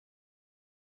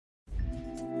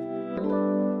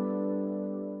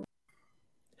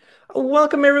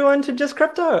Welcome everyone to Just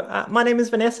Crypto. My name is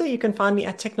Vanessa. You can find me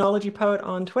at Technology Poet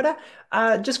on Twitter.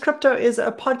 Just Crypto is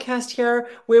a podcast here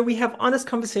where we have honest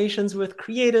conversations with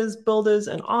creators, builders,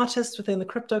 and artists within the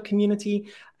crypto community.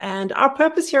 And our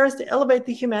purpose here is to elevate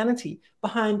the humanity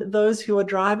behind those who are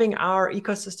driving our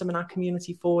ecosystem and our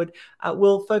community forward.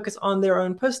 We'll focus on their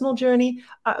own personal journey,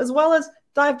 as well as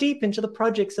dive deep into the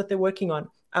projects that they're working on.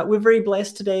 We're very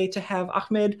blessed today to have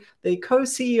Ahmed, the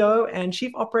co-CEO and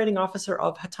Chief Operating Officer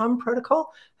of Hatom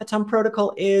Protocol. Hatom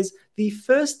Protocol is the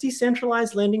first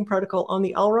decentralized lending protocol on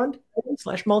the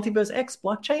Elrond/MultiversX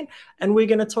blockchain. And we're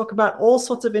going to talk about all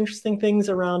sorts of interesting things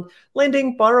around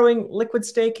lending, borrowing, liquid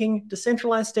staking,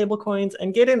 decentralized stablecoins,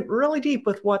 and get in really deep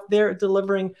with what they're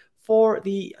delivering for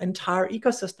the entire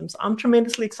ecosystem. So I'm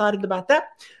tremendously excited about that.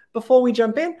 Before we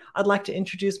jump in, I'd like to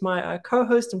introduce my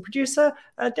co-host and producer,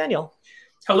 Daniel.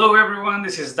 Hello, everyone.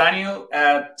 This is Daniel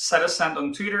at Sadasant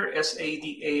on Twitter,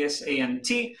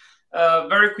 SADASANT.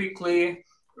 Very quickly,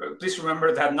 please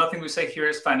remember that nothing we say here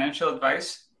is financial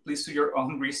advice. Please do your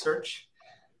own research.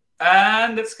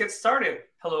 And let's get started.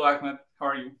 Hello, Ahmed. How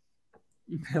are you?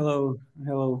 Hello,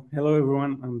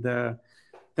 everyone. And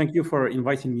thank you for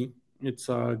inviting me. It's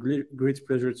a great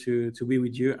pleasure to be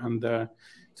with you and to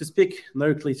speak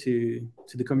directly to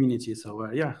the community. So,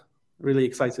 really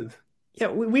excited. Yeah,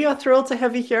 we are thrilled to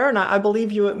have you here. And I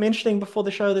believe you were mentioning before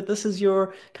the show that this is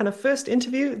your kind of first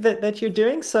interview that you're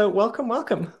doing. So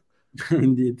welcome.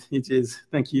 Indeed, it is.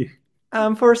 Thank you.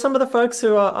 For some of the folks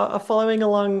who are following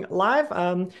along live,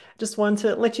 just want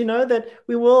to let you know that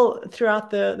we will, throughout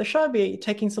the show, be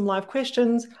taking some live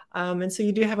questions. And so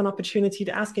you do have an opportunity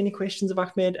to ask any questions of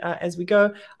Ahmed as we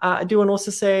go. I do want to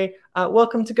also say,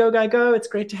 welcome to Go Guy Go. It's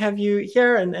great to have you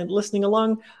here and listening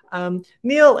along.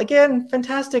 Neil, again,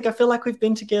 fantastic. I feel like we've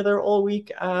been together all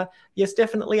week. Yes,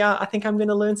 definitely. I think I'm going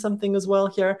to learn something as well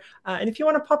here. And if you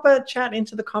want to pop a chat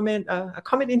into the a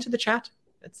comment into the chat,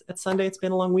 it's Sunday. It's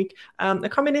been a long week. A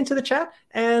comment into the chat,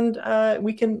 and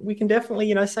we can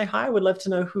definitely say hi. Would love to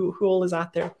know who all is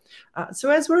out there. So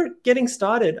as we're getting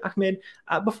started, Ahmed,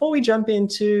 before we jump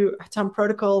into Hatom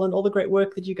Protocol and all the great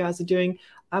work that you guys are doing,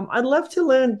 I'd love to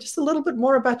learn just a little bit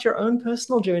more about your own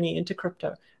personal journey into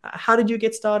crypto. How did you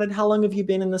get started? How long have you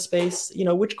been in the space?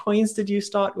 Which coins did you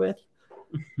start with?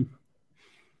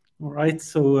 All right.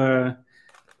 So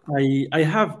I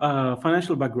have a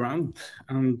financial background,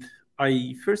 and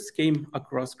I first came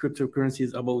across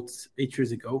cryptocurrencies about 8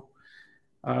 years ago.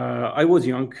 I was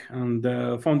young and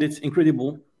found it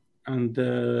incredible and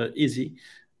easy.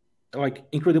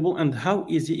 Incredible, and how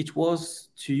easy it was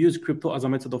to use crypto as a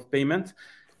method of payment,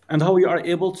 and how you are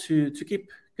able to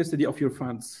keep custody of your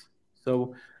funds.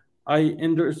 So I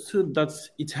understood that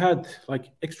it had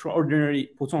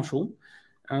extraordinary potential,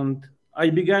 and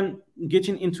I began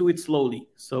getting into it slowly.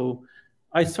 So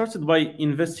I started by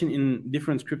investing in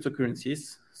different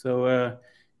cryptocurrencies. So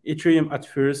Ethereum at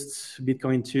first,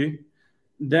 Bitcoin too.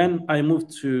 Then I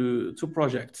moved to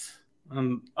projects.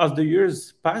 And as the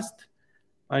years passed,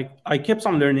 I kept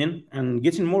on learning and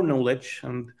getting more knowledge.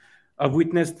 And I've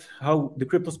witnessed how the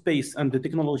crypto space and the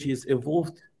technologies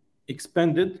evolved,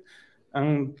 expanded,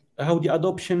 and how the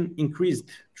adoption increased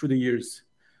through the years.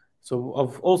 So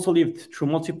I've also lived through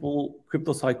multiple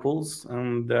crypto cycles,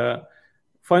 and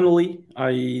finally,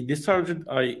 I decided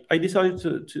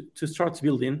to start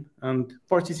building and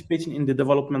participating in the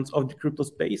development of the crypto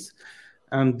space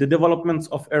and the developments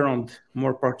of Elrond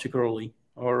more particularly,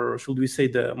 or should we say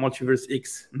the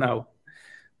MultiversX now.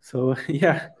 So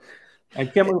I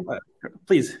came.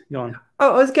 Please go on.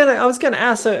 Oh, I was gonna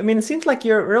ask. So, I mean, it seems like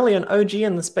you're really an OG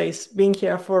in the space, being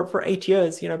here for 8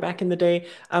 years. Back in the day,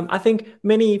 I think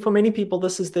for many people,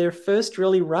 this is their first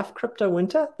really rough crypto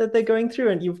winter that they're going through,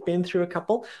 and you've been through a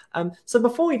couple. So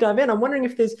before we dive in, I'm wondering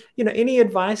if there's any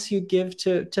advice you give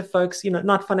to folks,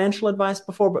 not financial advice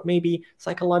before, but maybe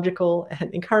psychological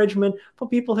and encouragement for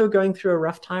people who are going through a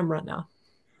rough time right now.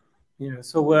 Yeah.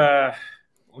 So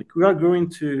we are going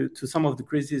to some of the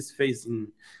craziest phase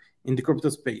in the crypto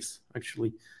space,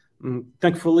 actually.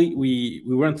 Thankfully, we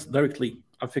weren't directly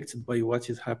affected by what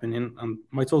is happening, and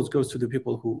my thoughts goes to the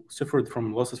people who suffered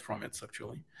from losses from it,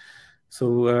 actually.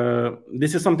 So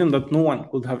this is something that no one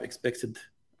would have expected,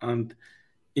 and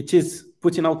it is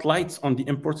putting out lights on the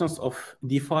importance of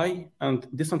DeFi and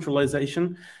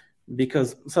decentralization,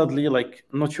 because sadly,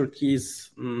 not your keys,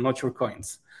 not your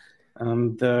coins.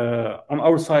 And on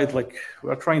our side, we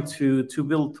are trying to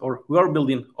build, or we are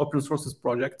building open sources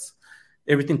projects.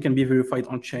 Everything can be verified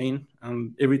on chain,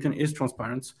 and everything is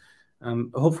transparent.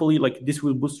 And hopefully, this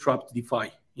will bootstrap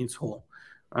DeFi in its whole.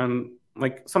 And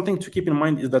something to keep in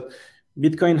mind is that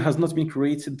Bitcoin has not been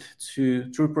created to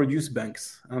reproduce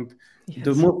banks. And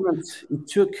the Yes. movement it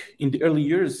took in the early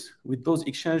years with those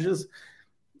exchanges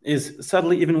is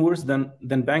sadly even worse than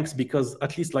banks, because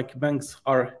at least like banks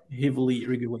are heavily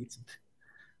regulated.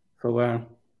 So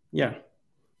yeah.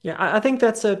 Yeah, I think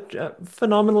that's a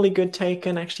phenomenally good take,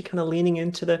 and actually kind of leaning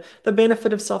into the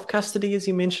benefit of self-custody, as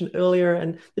you mentioned earlier,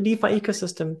 and the DeFi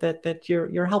ecosystem that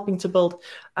you're helping to build.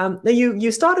 Now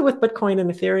you started with Bitcoin and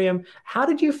Ethereum. How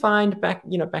did you find back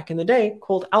in the day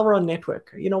called Elrond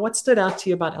Network? What stood out to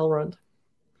you about Elrond?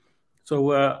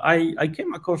 So I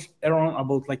came across Elrond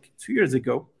about like 2 years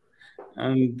ago,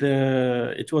 and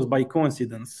it was by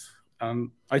coincidence.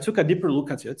 I took a deeper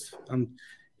look at it, and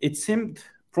it seemed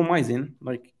promising,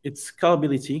 like its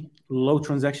scalability, low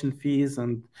transaction fees,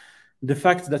 and the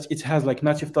fact that it has like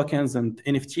native tokens and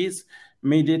NFTs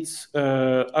made it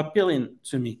appealing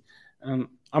to me.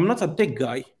 I'm not a tech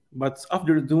guy, but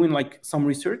after doing like some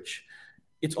research,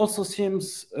 it also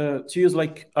seems to use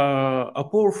like a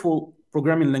powerful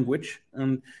programming language,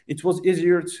 and it was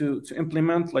easier to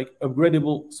implement like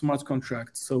upgradable smart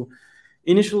contracts. So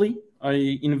initially,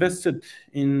 I invested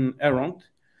in Elrond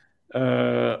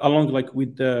along like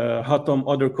with the Hatom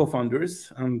other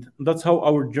co-founders, and that's how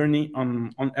our journey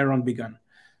on Elrond began.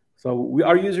 So we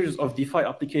are users of DeFi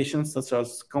applications such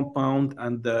as Compound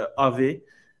and Aave.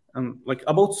 And like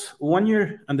about 1.5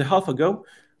 years ago,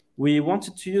 we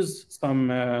wanted to use some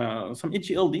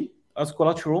EGLD as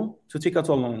collateral to take out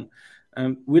a loan.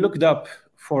 And we looked up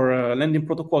for lending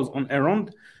protocols on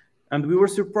Elrond, and we were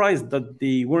surprised that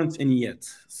they weren't any yet.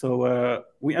 So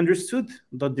we understood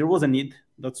that there was a need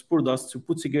that spurred us to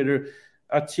put together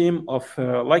a team of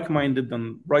like-minded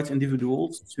and bright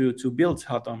individuals to build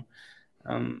Hatom,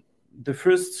 the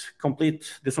first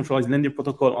complete decentralized lending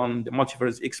protocol on the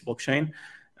MultiversX blockchain,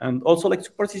 and also like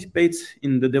to participate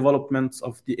in the development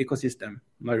of the ecosystem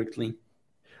directly.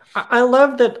 I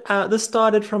love that this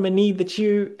started from a need that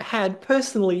you had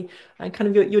personally, and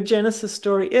kind of your genesis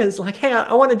story is like, hey,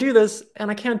 I want to do this and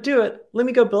I can't do it. Let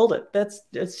me go build it.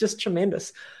 It's just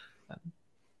tremendous.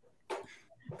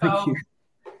 Thank you.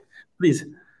 Please.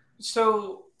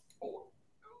 So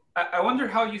I wonder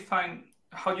how you found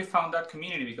that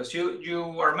community, because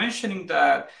you are mentioning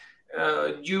that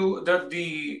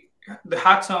the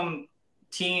Hatom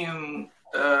team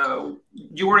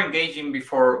you were engaging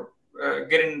before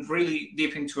getting really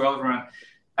deep into Elrond,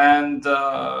 and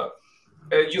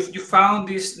you found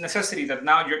this necessity that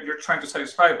now you're trying to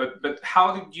satisfy. But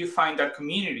how did you find that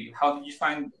community? How did you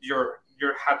find your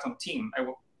Hatom team?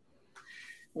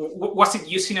 Was it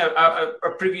using a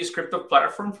previous crypto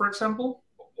platform, for example,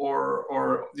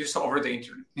 or just over the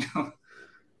internet?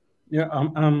 Yeah,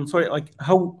 I'm sorry. Like,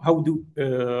 how do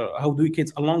we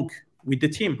get along with the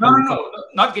team? No,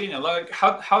 not getting along.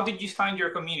 How did you find your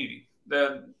community?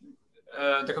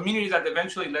 The community that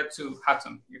eventually led to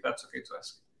Hatom, if that's okay to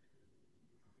ask.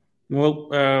 Well,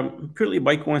 purely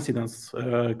by coincidence,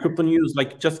 crypto news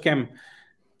like just came,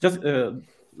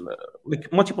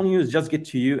 like multiple news just get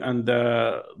to you, and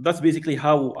that's basically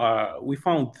how we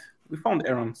found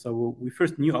Elrond. So we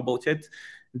first knew about it,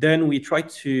 then we tried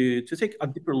to take a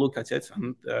deeper look at it,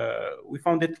 and we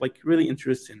found it like really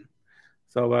interesting.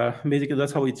 So basically,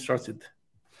 that's how it started.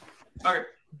 Okay,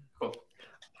 cool.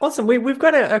 Awesome. We've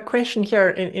got a question here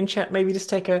in chat. Maybe just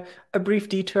take a brief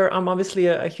detour. I'm obviously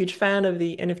a huge fan of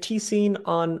the NFT scene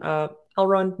on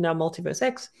Elrond, now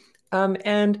MultiversX.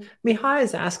 And Mihai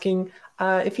is asking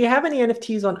if you have any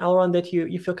NFTs on Elrond that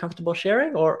you feel comfortable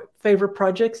sharing, or favorite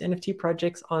projects, NFT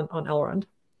projects on Elrond.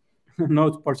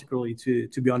 Not particularly,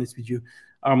 to be honest with you.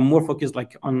 I'm more focused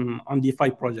like on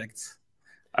DeFi projects.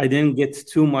 I didn't get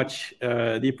too much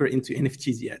deeper into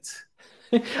NFTs yet.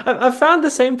 I've found the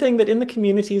same thing, that in the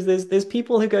communities, there's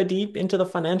people who go deep into the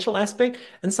financial aspect,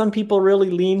 and some people really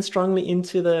lean strongly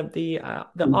into the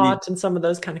art and some of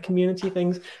those kind of community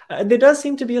things. There does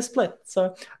seem to be a split.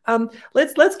 So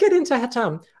let's get into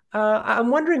Hatom.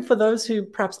 I'm wondering, for those who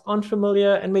perhaps aren't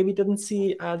familiar and maybe didn't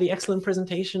see the excellent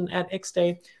presentation at X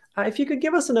Day, if you could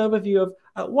give us an overview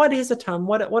of what is Hatom,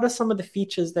 what are some of the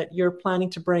features that you're planning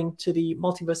to bring to the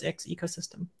MultiversX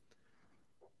ecosystem?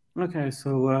 Okay,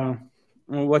 so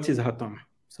what is Hatom?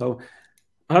 So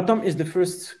Hatom is the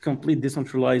first complete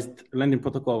decentralized lending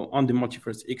protocol on the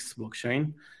MultiversX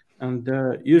blockchain, and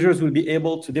users will be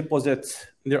able to deposit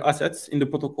their assets in the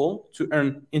protocol to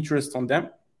earn interest on them,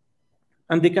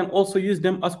 and they can also use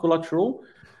them as collateral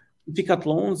to take out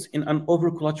loans in an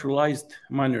over-collateralized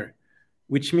manner,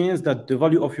 which means that the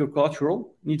value of your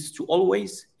collateral needs to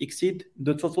always exceed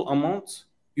the total amount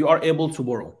you are able to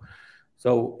borrow.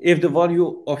 So if the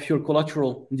value of your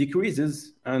collateral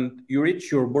decreases and you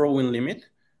reach your borrowing limit,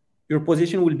 your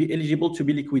position will be eligible to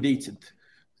be liquidated.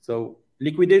 So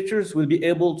liquidators will be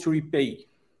able to repay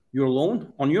your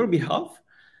loan on your behalf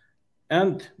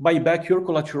and buy back your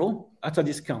collateral at a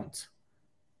discount.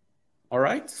 All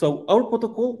right. So our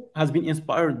protocol has been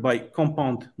inspired by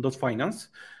Compound.finance,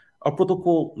 a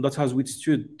protocol that has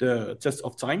withstood the test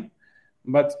of time.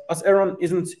 But as Aaron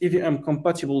isn't EVM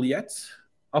compatible yet,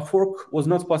 a fork was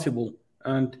not possible.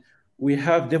 And we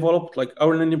have developed like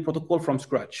our lending protocol from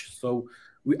scratch. So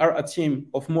we are a team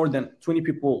of more than 20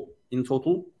 people in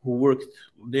total who worked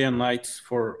day and night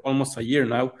for almost a year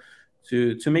now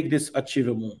to make this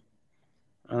achievable.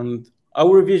 And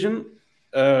our vision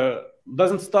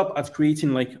doesn't stop at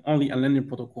creating like only a lending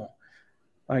protocol.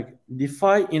 Like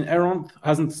DeFi in Aaron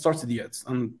hasn't started yet,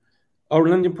 and our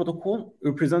lending protocol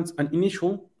represents an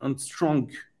initial and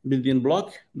strong building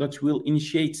block that will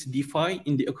initiate DeFi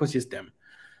in the ecosystem.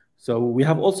 So we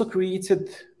have also created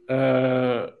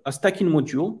a stacking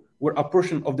module where a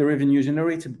portion of the revenue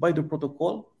generated by the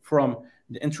protocol from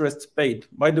the interest paid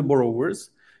by the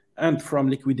borrowers and from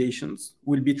liquidations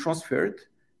will be transferred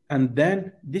and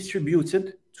then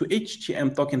distributed to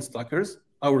HTM token stackers,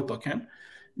 our token,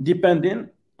 depending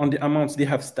on the amounts they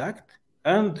have stacked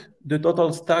and the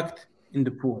total stacked in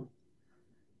the pool.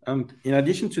 And in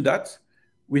addition to that,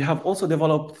 we have also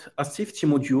developed a safety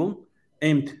module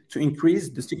aimed to increase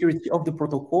the security of the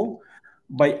protocol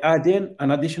by adding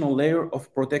an additional layer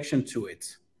of protection to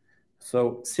it.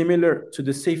 So similar to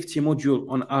the safety module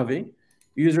on Aave,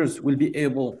 users will be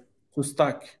able to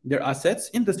stack their assets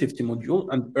in the safety module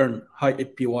and earn high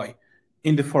APY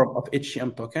in the form of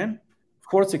HTM token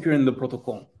for securing the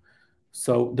protocol.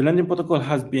 So the lending protocol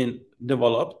has been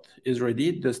developed, is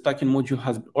ready. The stacking module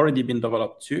has already been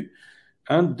developed too.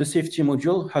 And the safety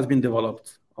module has been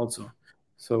developed also.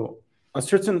 So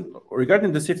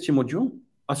regarding the safety module,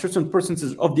 a certain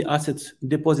percentage of the assets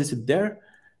deposited there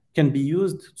can be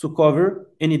used to cover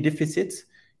any deficits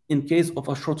in case of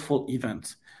a shortfall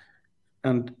event.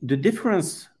 And the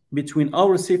difference between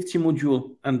our safety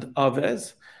module and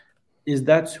Aave's is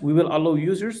that we will allow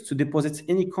users to deposit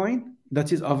any coin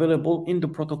that is available in the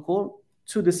protocol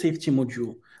to the safety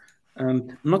module,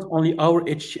 and not only our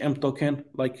HTM token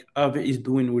like Aave is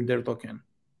doing with their token.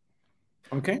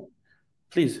 Okay,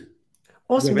 please.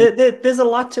 Awesome. There's a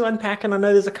lot to unpack, and I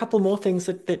know there's a couple more things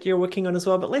that you're working on as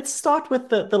well. But let's start with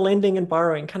the lending and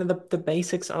borrowing, kind of the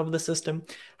basics of the system.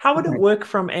 How would it work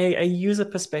from a user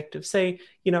perspective? Say,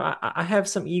 I have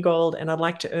some eGold and I'd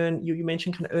like to earn, you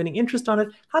mentioned kind of earning interest on it.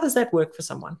 How does that work for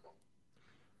someone?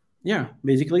 Yeah,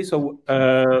 basically. So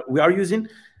we are using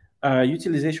a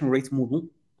utilization rate model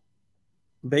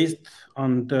based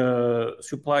on the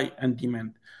supply and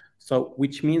demand. So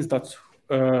which means that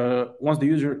once the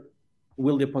user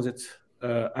will deposit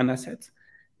an asset,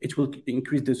 it will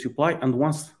increase the supply. And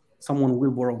once someone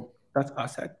will borrow that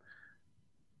asset,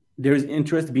 there is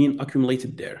interest being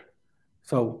accumulated there.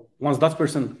 So once that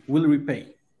person will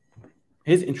repay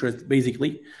his interest,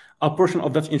 basically, a portion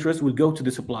of that interest will go to the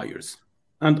suppliers,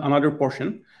 and another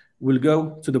portion will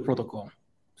go to the protocol,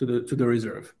 to the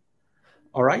reserve.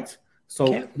 All right. So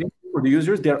for the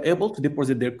users, they are able to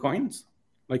deposit their coins,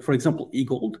 like for example,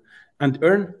 eGold, and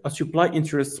earn a supply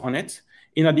interest on it,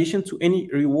 in addition to any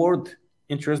reward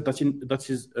interest that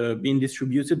is being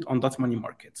distributed on that money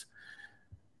market.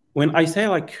 When I say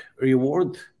like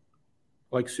rewards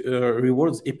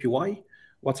APY,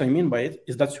 what I mean by it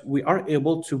is that we are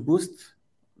able to boost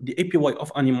the APY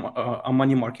of a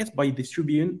money market by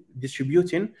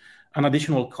distributing an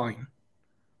additional coin.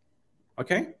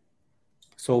 Okay,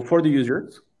 so for the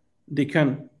users, they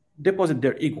can deposit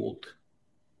their eGold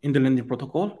in the lending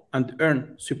protocol and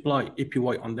earn supply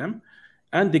APY on them,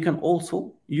 and they can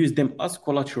also use them as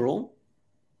collateral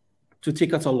to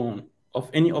take out a loan of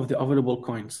any of the available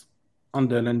coins on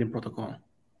the lending protocol.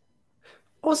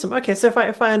 Awesome. Okay, so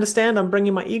if I understand, I'm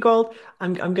bringing my eGold.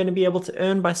 I'm going to be able to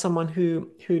earn by someone who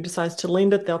decides to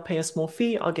lend it. They'll pay a small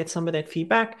fee. I'll get some of that fee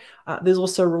back. There's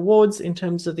also rewards in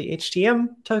terms of the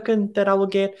HTM token that I will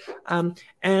get.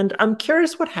 And I'm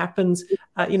curious what happens.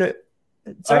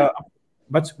 Sorry.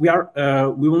 But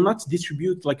we will not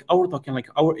distribute like our token, like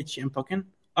our HTM token,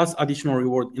 as additional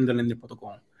reward in the lending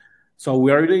protocol. So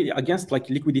we are really against like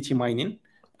liquidity mining,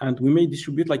 and we may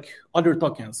distribute like other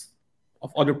tokens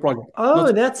of other projects.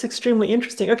 Oh, that's extremely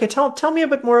interesting. Okay, tell me a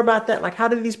bit more about that. Like, how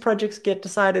do these projects get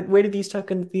decided? Where do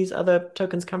these other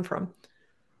tokens come from?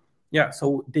 Yeah,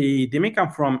 so they may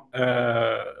come from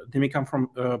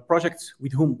projects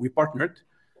with whom we partnered,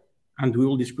 and we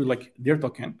will distribute like their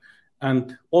token.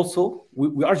 And also,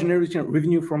 we are generating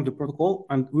revenue from the protocol,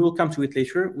 and we will come to it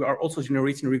later. We are also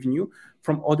generating revenue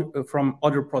from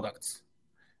other products,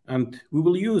 and we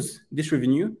will use this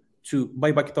revenue to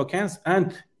buy back tokens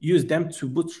and use them to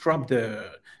bootstrap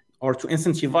or to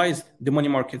incentivize the money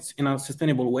markets in a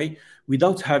sustainable way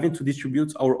without having to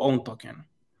distribute our own token.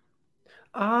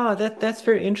 That's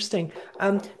very interesting.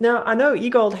 Now, I know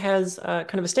eGold has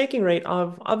kind of a staking rate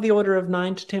of the order of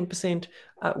 9 to 10%.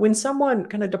 When someone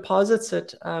kind of deposits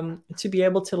it to be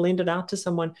able to lend it out to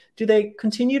someone, do they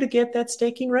continue to get that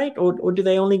staking rate, or do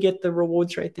they only get the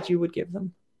rewards rate that you would give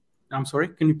them? I'm sorry,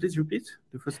 can you please repeat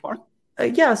the first part?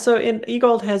 Yeah, so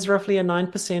eGold has roughly a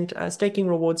 9% staking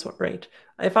rewards rate.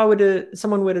 If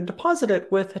someone were to deposit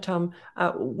it with Hatom,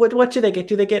 what do they get?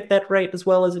 Do they get that rate as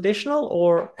well as additional,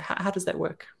 or how does that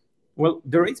work? Well,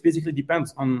 the rates basically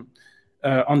depends on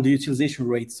the utilization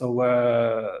rate. So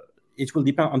it will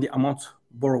depend on the amount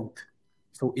borrowed.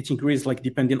 So it increases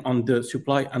depending on the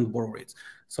supply and borrow rates.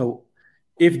 So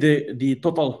if the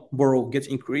total borrow gets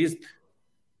increased,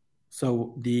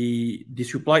 so the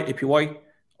supply APY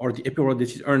or the APY that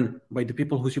is earned by the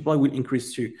people who supply will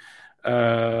increase too.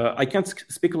 I can't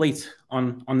speculate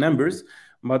on numbers,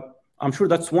 but I'm sure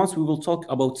that once we will talk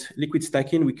about liquid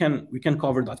stacking, we can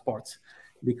cover that part.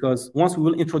 Because once we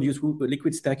will introduce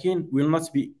liquid stacking, we will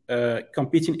not be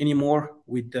competing anymore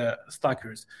with the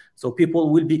stackers. So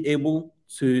people will be able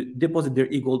to deposit their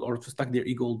eGold or to stack their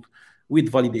eGold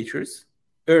with validators,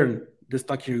 earn the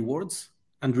stacking rewards,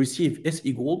 and receive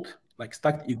SEGold, like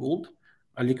stacked eGold,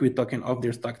 a liquid token of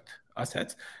their stacked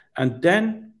assets, and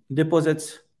then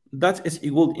deposit that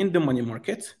SEGold in the money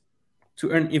market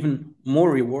to earn even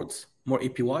more rewards, more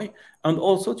APY, and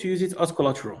also to use it as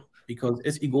collateral. Because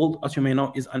SEGold, as you may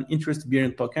know, is an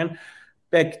interest-bearing token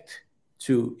pegged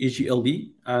to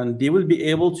EGLD, and they will be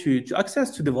able to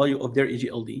access to the value of their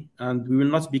EGLD, and we will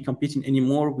not be competing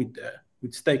anymore with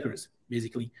stakers,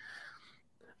 basically.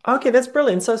 Okay, that's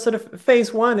brilliant. So sort of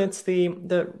phase one, it's the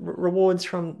rewards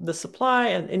from the supply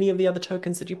and any of the other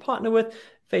tokens that you partner with.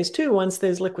 Phase two, once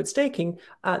there's liquid staking,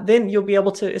 then you'll be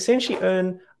able to essentially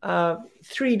earn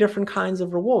 3 different kinds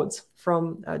of rewards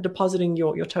from depositing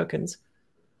your tokens.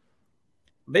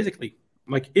 Basically,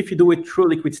 like if you do it through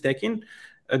liquid staking,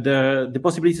 the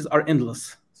possibilities are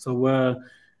endless. So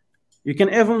you can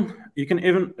even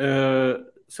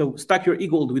so stack your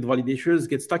eGold with validators,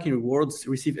 get stacking rewards,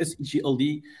 receive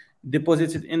SEGLD,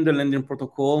 deposit it in the lending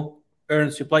protocol,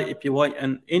 earn supply APY,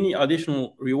 and any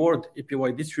additional reward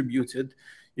APY distributed.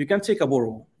 You can take a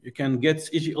borrow. You can get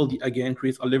EGLD again,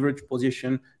 create a leverage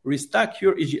position, restack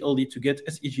your EGLD to get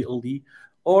SEGLD,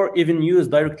 or even use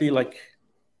directly like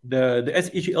the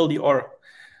SEGLD, or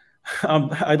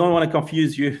I don't want to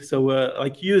confuse you. So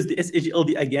like use the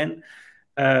SEGLD again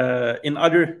in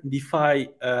other DeFi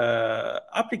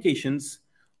applications,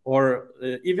 or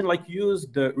even like use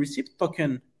the receipt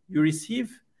token you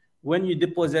receive when you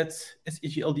deposit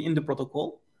SEGLD in the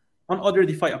protocol on other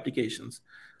DeFi applications.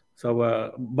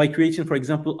 So by creating, for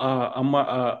example,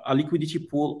 a liquidity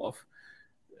pool of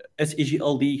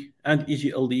SEGLD and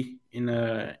EGLD in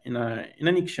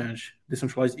an exchange,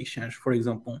 decentralized exchange, for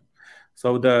example.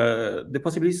 So the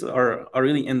possibilities are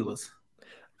really endless.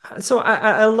 So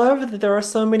I love that there are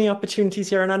so many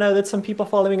opportunities here, and I know that some people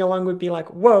following along would be like,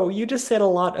 "Whoa, you just said a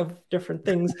lot of different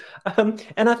things."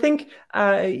 And I think,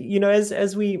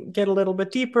 as we get a little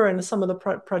bit deeper and some of the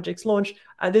projects launch,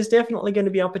 there's definitely going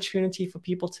to be opportunity for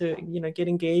people to, get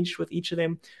engaged with each of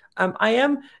them.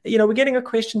 We're getting a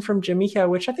question from Jimmy here,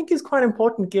 which I think is quite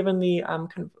important given the kind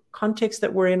of context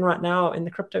that we're in right now in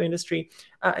the crypto industry.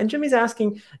 And Jimmy's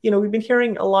asking, we've been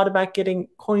hearing a lot about getting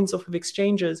coins off of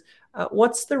exchanges.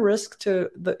 What's the risk to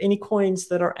any coins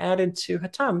that are added to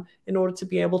Hatom in order to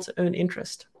be able to earn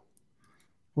interest?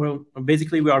 Well,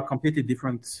 basically, we are completely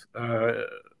different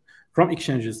from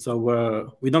exchanges.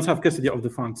 So we don't have custody of the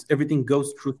funds. Everything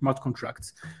goes through smart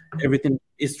contracts. Everything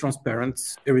is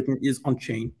transparent. Everything is on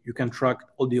chain. You can track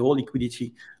all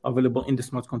liquidity available in the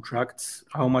smart contracts,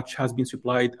 how much has been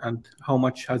supplied and how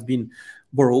much has been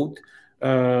borrowed.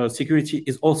 Security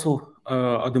is also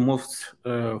the most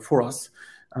for us.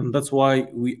 And that's why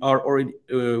we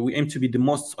aim to be the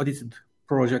most audited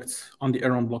projects on the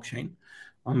Ethereum blockchain,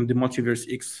 on the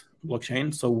MultiversX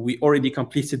blockchain. So we already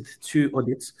completed 2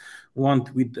 audits, one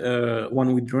with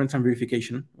runtime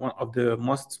verification, one of the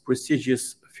most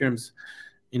prestigious firms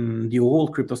in the whole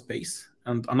crypto space,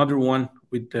 and another one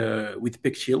with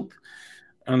PeckShield.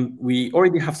 And we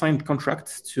already have signed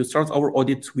contracts to start our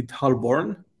audit with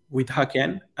Halborn, with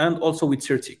Haken, and also with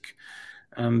Certic.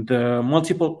 And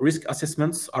multiple risk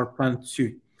assessments are planned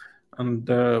too. And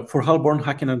for Halborn,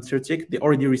 Haken, and Certic, they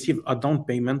already received a down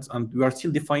payment, and we are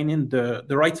still defining the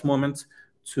right moment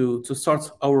to start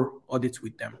our audit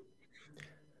with them.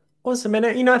 Awesome.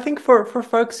 And, I think for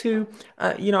folks who,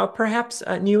 are perhaps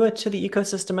newer to the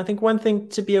ecosystem, I think one thing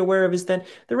to be aware of is that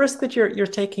the risk that you're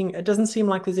taking, it doesn't seem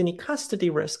like there's any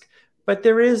custody risk, but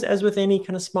there is, as with any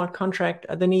kind of smart contract,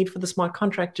 the need for the smart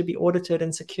contract to be audited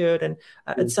and secured. And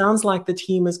it sounds like the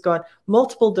team has got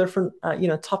multiple different,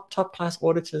 top class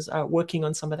auditors working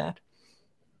on some of that.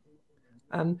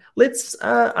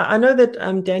 I know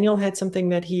that Daniel had something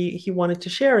that he wanted to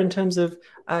share in terms of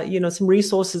some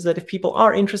resources that if people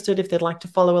are interested, if they'd like to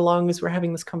follow along as we're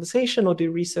having this conversation or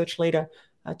do research later,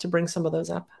 to bring some of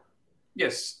those up.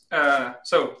 Yes.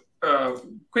 So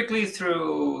quickly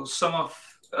through some of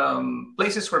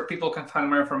places where people can find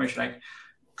more information. I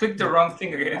clicked the wrong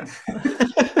thing again.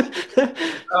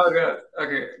 Oh god.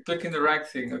 Okay, clicking the right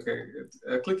thing. Okay,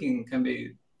 clicking can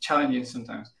be challenging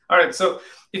sometimes. All right, so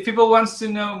if people wants to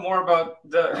know more about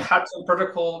the Hatom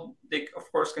protocol, they of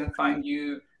course can find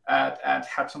you at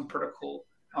Hatom protocol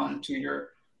on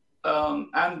Twitter,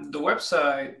 and the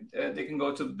website they can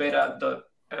go to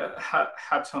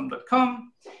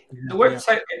beta.hatom.com. The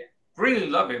website, I really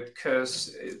love it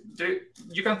because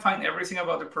you can find everything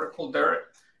about the protocol there,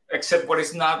 except what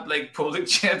is not like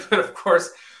public yet. But of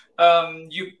course,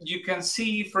 you can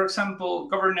see, for example,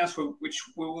 governance, which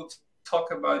we will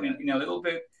talk about in a little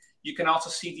bit. You can also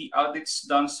see the audits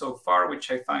done so far, which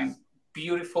I find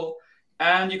beautiful.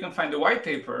 And you can find the white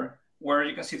paper where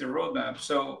you can see the roadmap.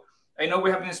 So I know we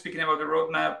have been speaking about the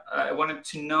roadmap. I wanted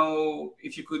to know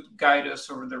if you could guide us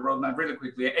over the roadmap really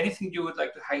quickly. Anything you would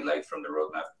like to highlight from the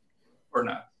roadmap or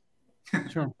not?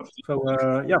 Sure. So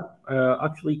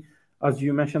actually, as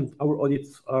you mentioned, our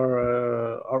audits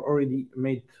are already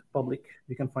made public.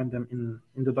 You can find them in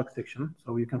the doc section.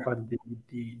 So you can find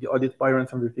the audit by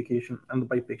ransom verification and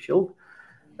by Pig Shield.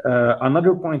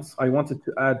 Another point I wanted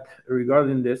to add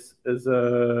regarding this is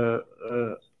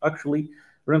actually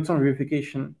ransom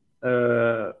verification.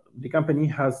 The company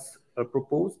has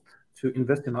proposed to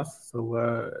invest in us,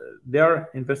 so they are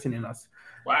investing in us.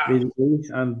 Wow. Basically,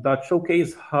 and that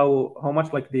showcase how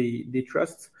much like they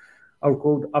trust our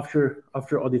code after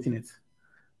auditing it.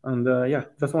 And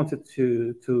just wanted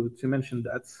to mention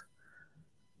that.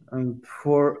 And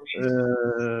for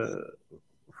the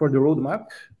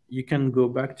roadmap, you can go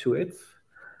back to it,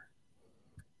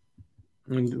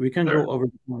 and we can go over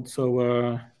the one. So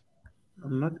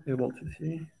I'm not able to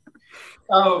see.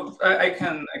 Oh, I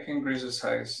can increase the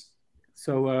size.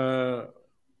 So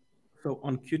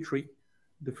on Q3,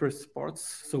 the first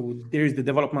parts. So there is the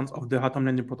development of the Hatom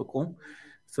landing protocol.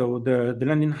 So the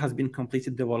landing has been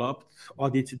completed, developed,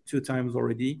 audited 2 times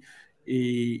already.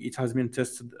 It has been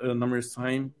tested numerous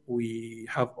times. We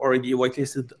have already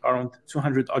whitelisted around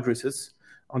 200 addresses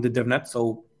on the DevNet.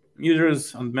 So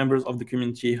users and members of the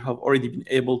community have already been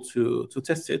able to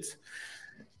test it.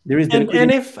 There is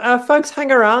and if folks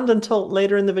hang around until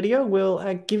later in the video, we'll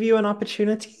give you an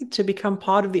opportunity to become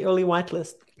part of the early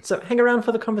whitelist. So hang around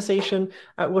for the conversation.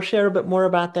 We'll share a bit more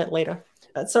about that later.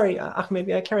 Sorry,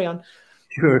 Ahmed, carry on.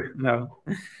 Sure, no.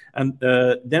 And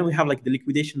then we have like the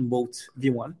liquidation boat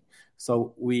V1.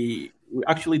 So we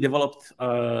actually developed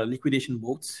liquidation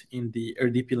boats in the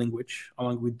RDP language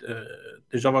along with the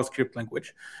JavaScript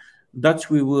language that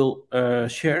we will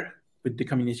share with the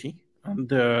community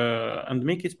and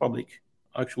make it public,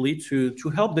 actually, to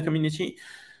help the community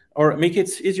or make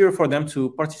it easier for them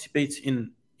to participate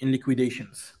in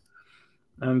liquidations.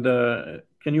 And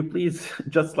can you please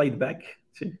just slide back?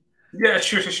 Yeah,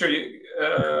 sure.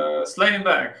 Sliding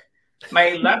back.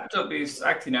 My laptop is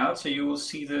acting out, so you will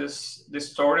see this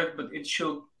distorted, but it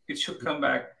should come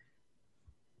back.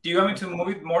 Do you want me to move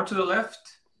it more to the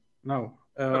left? No,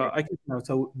 okay. I can now.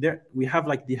 So there we have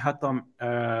like the Hatom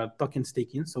token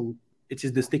staking. So it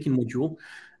is the staking module,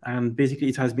 and basically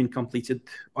it has been completed,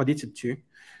 audited too.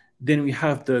 Then we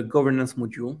have the governance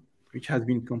module, which has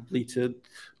been completed,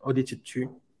 audited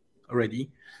too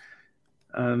already.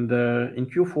 And in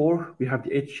Q4, we have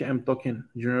the HM token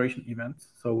generation event.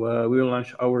 So we will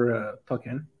launch our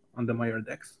token on the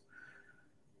MyRDEX.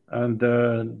 And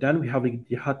then we have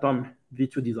the Hatom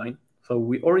V2 design. So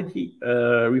we already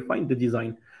refined the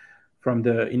design from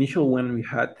the initial one we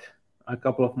had a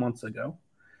couple of months ago.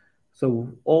 So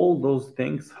all those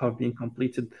things have been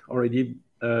completed already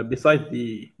besides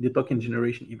the token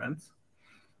generation events.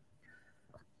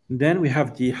 Then we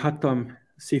have the Hatom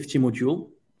safety module.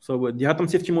 So the Hatom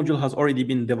safety module has already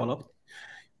been developed.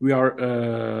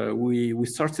 We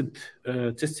started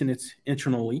testing it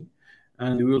internally,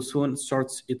 and we will soon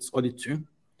start its audit too.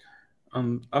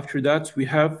 After that, we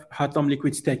have Hatom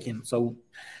liquid staking. So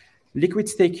liquid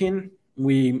staking,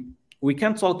 we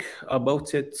can talk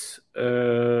about it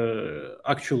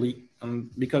actually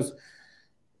because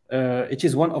It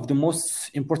is one of the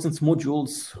most important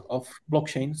modules of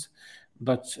blockchains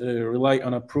that rely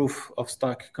on a proof of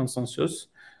stake consensus.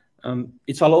 And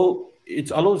it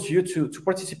allows you to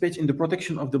participate in the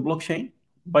protection of the blockchain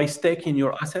by staking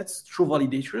your assets through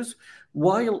validators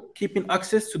while keeping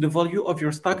access to the value of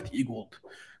your staked e-gold.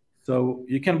 So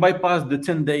you can bypass the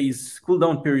 10 days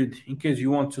cooldown period in case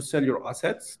you want to sell your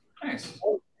assets. Nice.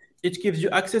 It gives you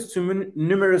access to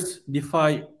numerous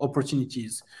DeFi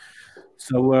opportunities.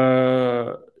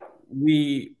 So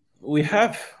we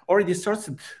have already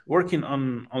started working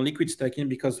on liquid staking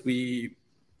because we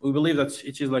believe that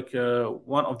it is like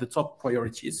one of the top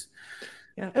priorities.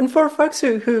 Yeah, and for folks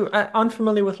who aren't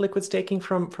familiar with liquid staking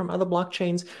from other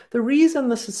blockchains, the reason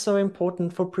this is so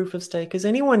important for proof of stake is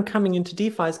anyone coming into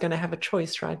DeFi is going to have a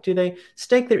choice, right? Do they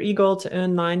stake their e-gold to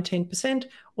earn 9-10%,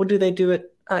 or do they do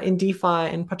it in DeFi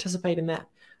and participate in that?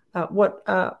 What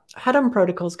Hatom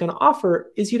protocol is going to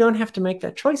offer is you don't have to make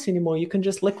that choice anymore. You can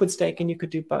just liquid stake and you could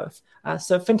do both.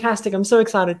 So fantastic. I'm so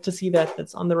excited to see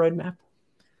that's on the roadmap.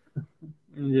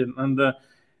 Yeah, and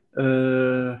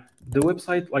the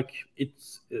website, like it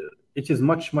is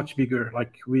much bigger.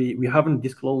 Like we haven't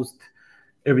disclosed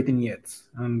everything yet,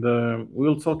 and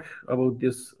we'll talk about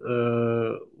this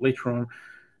later on.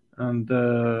 And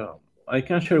I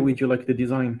can share with you like the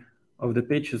design of the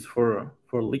pages for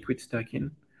liquid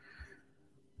stacking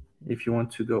if you want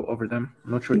to go over them.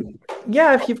 I'm not sure.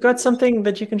 Yeah, if you've got something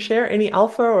that you can share, any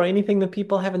alpha or anything that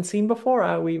people haven't seen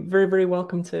before, we very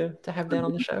welcome to have that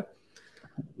on the show.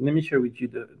 Let me share with you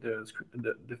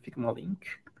the Figma link.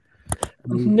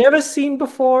 Never seen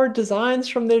before designs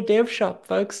from their dev shop,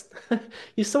 folks.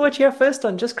 You saw it here first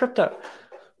on Just Crypto.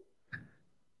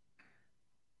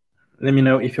 Let me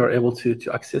know if you're able to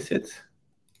access it.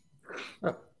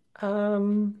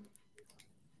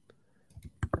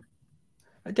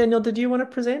 Daniel, did you want to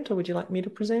present, or would you like me to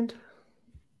present?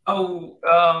 Oh,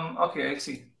 okay, I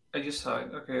see. I just saw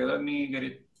it. Okay, let me get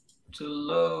it to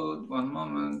load. One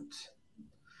moment.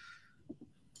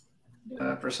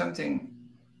 Presenting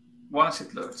once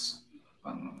it loads.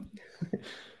 1 moment.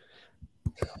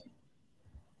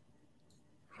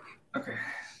 Okay.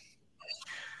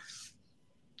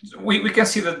 So we can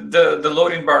see the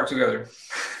loading bar together.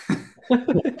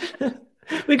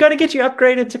 We got to get you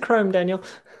upgraded to Chrome, Daniel.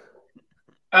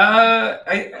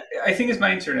 I think it's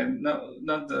my internet,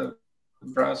 not the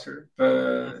browser,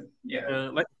 but yeah.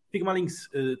 Like Figma links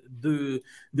do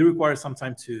require some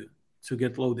time to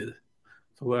get loaded.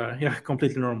 So yeah,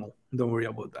 completely normal. Don't worry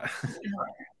about that.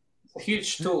 It's a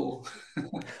huge tool.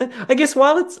 I guess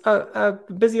while it's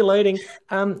busy loading,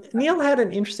 Neil had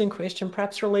an interesting question,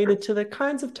 perhaps related to the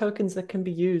kinds of tokens that can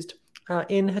be used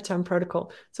in Hatom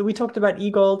protocol. So we talked about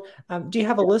e-gold. Do you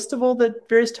have a list of all the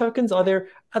various tokens? Are there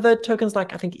other tokens,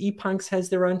 like I think ePunks has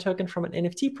their own token from an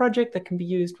NFT project that can be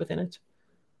used within it?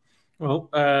 Well,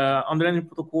 on the Lightning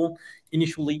protocol,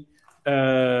 initially,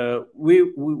 we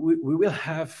will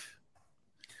have.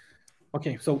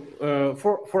 Okay, so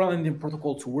for our Lightning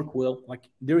protocol to work well, like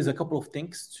there is a couple of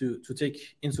things to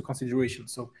take into consideration.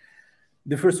 So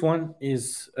the first one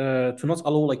is to not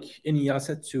allow like any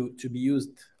asset to be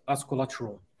used as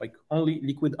collateral. Like only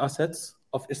liquid assets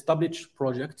of established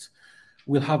projects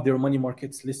will have their money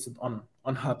markets listed on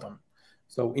Hatom.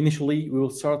 So initially, we will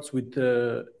start with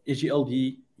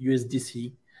AGLD,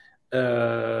 USDC,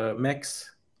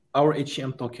 MEX, our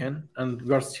HEM token, and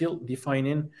we are still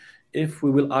defining if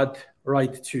we will add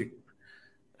RIDE 2.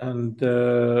 And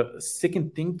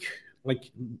second thing,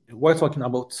 like we're talking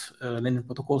about Lightning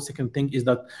protocol, second thing is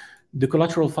that the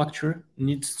collateral factor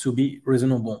needs to be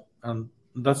reasonable. And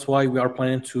that's why we are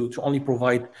planning to only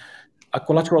provide a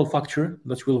collateral factor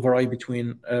that will vary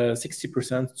between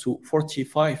 60% to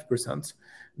 45%,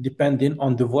 depending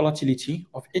on the volatility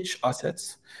of each asset.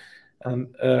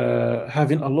 And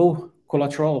having a low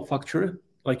collateral factor,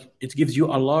 like it gives you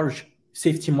a large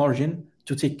safety margin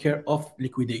to take care of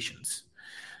liquidations.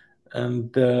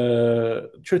 And the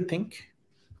third thing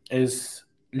is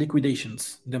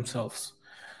liquidations themselves.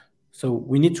 So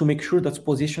we need to make sure that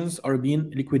positions are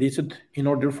being liquidated in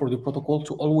order for the protocol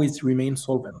to always remain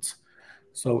solvent.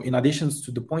 So in addition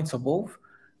to the points above,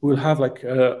 we will have like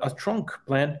a strong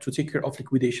plan to take care of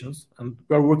liquidations. And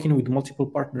we are working with multiple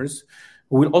partners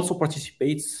who will also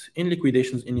participate in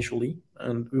liquidations initially.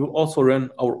 And we will also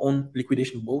run our own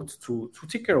liquidation boat to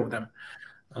take care of them.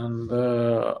 And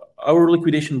our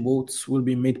liquidation boats will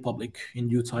be made public in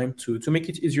due time to make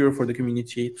it easier for the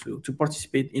community to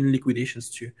participate in liquidations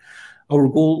too. Our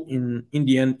goal in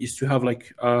the end is to have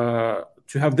like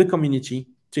to have the community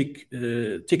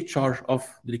take charge of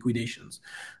the liquidations.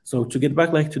 So to get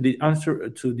back like to the answer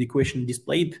to the question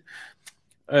displayed,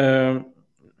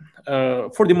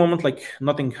 for the moment, like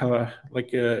nothing,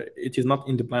 it is not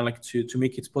in the plan, like to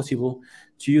make it possible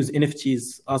to use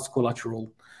NFTs as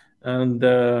collateral. And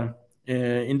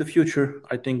in the future,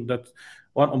 I think that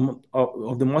one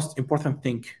of the most important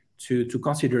thing to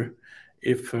consider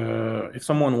if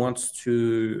someone wants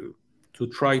to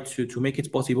try to make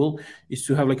it possible is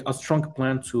to have like a strong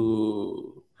plan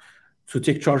to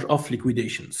take charge of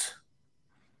liquidations.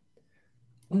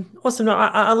 Awesome. No,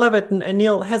 I love it. And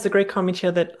Neil has a great comment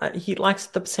here that he likes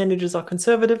the percentages are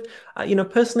conservative.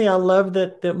 Personally, I love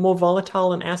that the more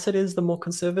volatile an asset is, the more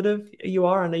conservative you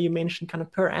are. I know you mentioned kind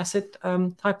of per asset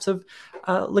types of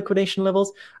liquidation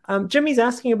levels. Jimmy's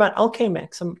asking about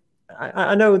LKMX.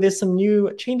 I know there's some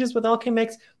new changes with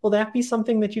LKMX. Will that be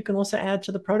something that you can also add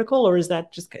to the protocol, or is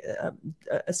that just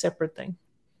a separate thing?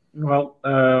 Well,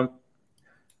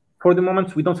 for the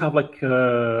moment, we don't have like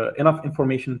enough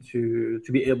information to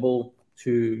be able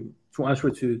to answer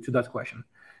to that question.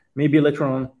 Maybe later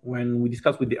on, when we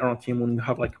discuss with the R team, when we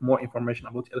have like more information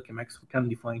about LKMX, we can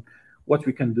define what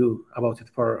we can do about it.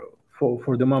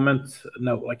 For the moment,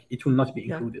 no, like it will not be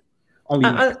included.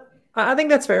 Only I think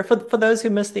that's fair. For those who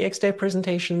missed the X-Day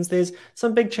presentations, there's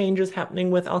some big changes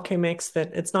happening with LKMX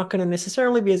that it's not going to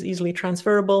necessarily be as easily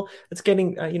transferable. It's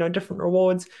getting different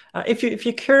rewards. If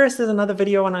you're curious, there's another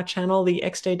video on our channel. The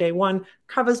X-Day Day 1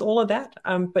 covers all of that.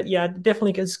 But yeah, it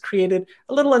definitely has created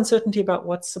a little uncertainty about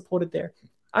what's supported there.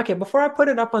 Okay, before I put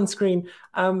it up on screen,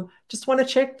 just want to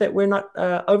check that we're not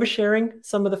oversharing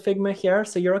some of the Figma here.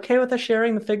 So you're okay with us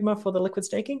sharing the Figma for the liquid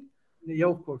staking? Yeah,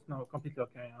 of course, no, completely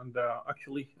okay. And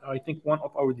actually, I think one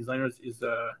of our designers is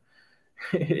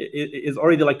is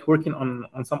already like working on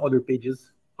some other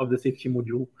pages of the safety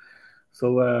module.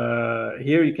 So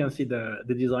here you can see the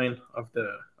design of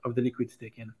the liquid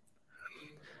staking.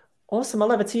 Awesome, I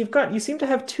love it. So you seem to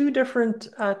have two different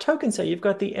tokens here. You've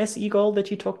got the SE Gold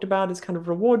that you talked about is kind of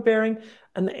reward bearing,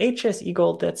 and the HSE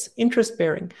Gold that's interest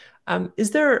bearing. Is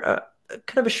there a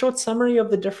kind of a short summary of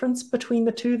the difference between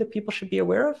the two that people should be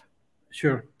aware of?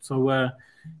 Sure. So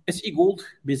SE Gold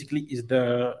basically is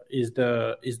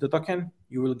the token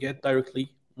you will get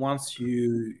directly once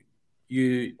you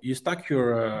stack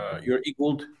your E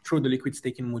Gold through the liquid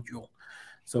staking module.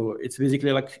 So it's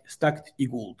basically like stacked E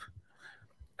Gold.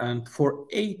 And for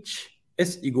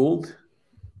HSE Gold,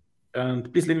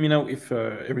 and please let me know if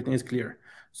everything is clear.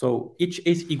 So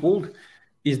HSE Gold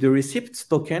is the receipt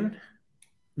token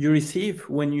you receive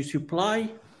when you supply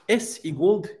SE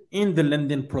Gold in the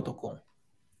lending protocol.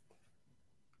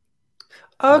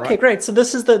 Okay, right. Great. So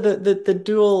this is the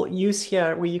dual use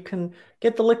here where you can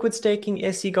get the liquid staking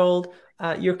SE Gold.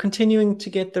 You're continuing to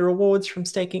get the rewards from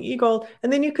staking eGold,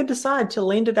 and then you could decide to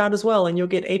lend it out as well, and you'll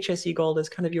get HSE Gold as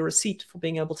kind of your receipt for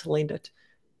being able to lend it.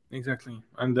 Exactly.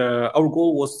 And our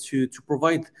goal was to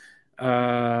provide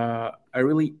a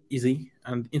really easy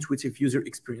and intuitive user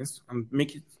experience and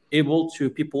make it able to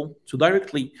people to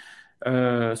directly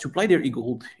supply their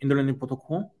eGold in the lending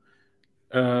protocol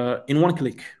in one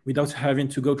click without having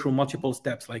to go through multiple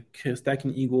steps like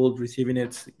stacking eGold, receiving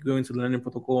it, going to the lending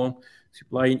protocol,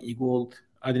 supplying eGold,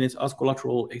 adding it as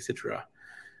collateral, etc.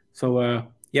 So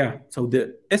so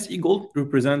the SE Gold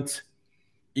represents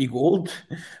eGold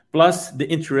plus the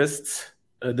interest,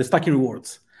 the stacking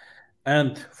rewards.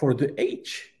 And for the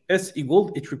HSE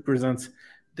Gold, it represents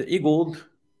the eGold,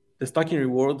 the stacking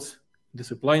rewards, the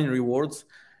supplying rewards,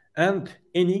 and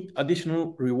any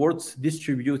additional rewards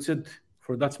distributed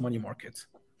for that money market.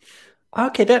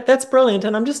 Okay, that's brilliant.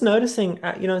 And I'm just noticing,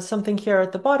 something here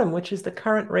at the bottom, which is the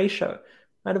current ratio,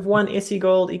 right, of one SE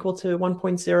Gold equal to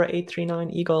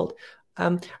 1.0839 eGold.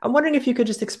 I'm wondering if you could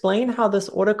just explain how this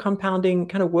auto compounding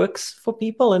kind of works for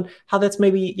people and how that's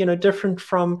maybe different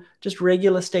from just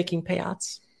regular staking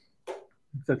payouts.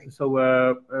 Exactly.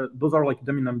 So those are like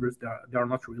dummy numbers. They are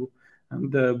not real.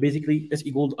 And basically,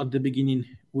 SE Gold at the beginning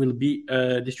will be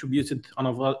distributed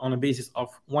on a basis of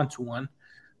 1-to-1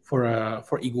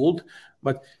 for eGold,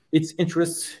 but its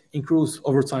interest increases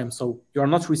over time. So you are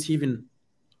not receiving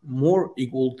more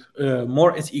eGold,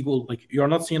 more SE Gold. Like you are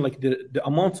not seeing like the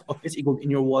amount of SE Gold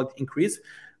in your wallet increase,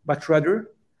 but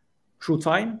rather through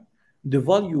time, the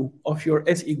value of your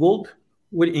SE Gold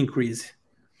will increase.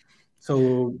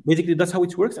 So basically, that's how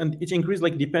it works, and it increases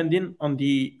like depending on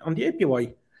the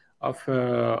APY of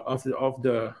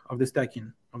the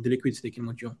stacking of the liquid staking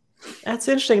module. That's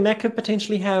interesting. That could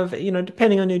potentially have,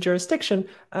 depending on your jurisdiction,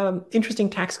 interesting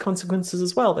tax consequences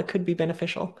as well that could be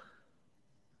beneficial.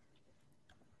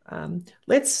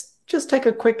 Let's just take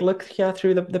a quick look here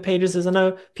through the pages, as I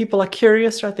know people are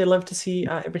curious, right? They love to see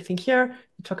everything here.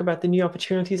 We talk about the new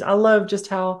opportunities. I love just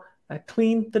how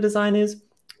clean the design is.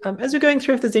 As we're going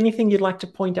through, if there's anything you'd like to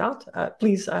point out,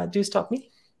 please do stop me.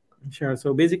 Sure.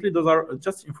 So basically, those are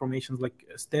just informations like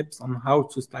steps on how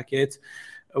to stack it.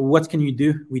 What can you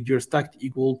do with your stacked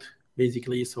e-gold,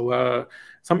 basically. So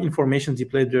some information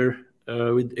displayed there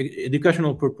with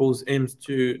educational purpose aims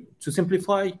to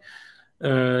simplify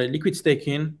liquid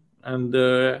staking and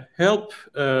help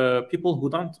people who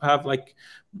don't have like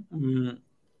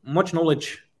much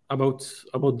knowledge about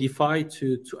DeFi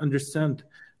to understand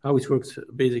how it works,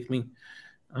 basically.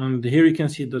 And here you can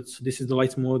see that this is the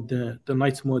light mode, the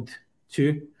night mode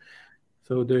too.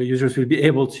 So the users will be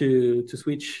able to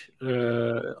switch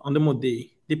on the mode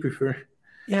they prefer.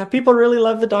 Yeah, people really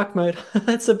love the dark mode.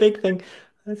 That's a big thing.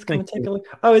 Let's come and take a look.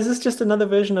 Oh, is this just another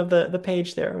version of the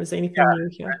page there? Or is there anything new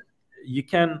here? You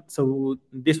can, so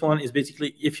this one is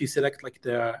basically if you select like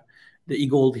the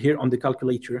e-gold here on the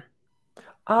calculator.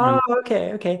 Oh,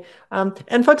 okay.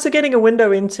 And folks are getting a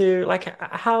window into like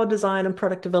how design and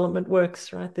product development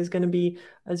works, right? There's going to be,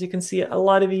 as you can see, a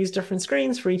lot of these different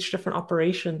screens for each different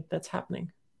operation that's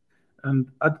happening. And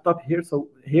at the top here, so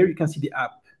here you can see the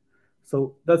app.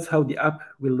 So that's how the app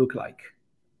will look like.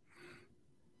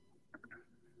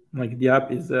 Like the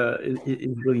app is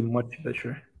really much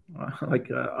better.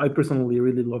 I personally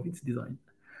really love its design.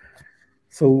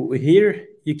 So here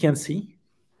you can see,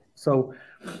 so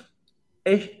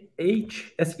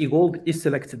HSE Gold is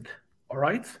selected. All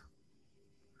right.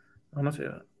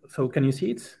 So can you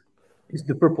see it? It's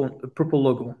the purple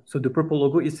logo. So the purple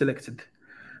logo is selected.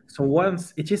 So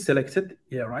once it is selected,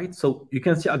 yeah, right. So you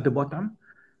can see at the bottom,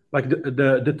 like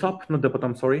the top, not the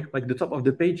bottom, sorry, like the top of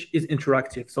the page is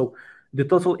interactive. So the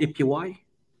total APY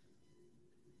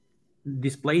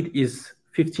displayed is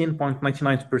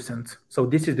 15.99%. So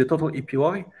this is the total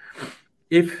APY.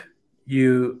 If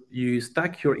you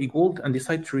stack your e-gold and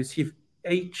decide to receive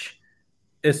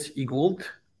HSE gold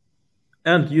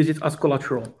and use it as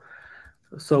collateral.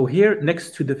 So here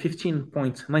next to the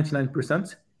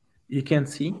 15.99%, you can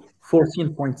see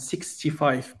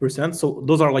 14.65%. So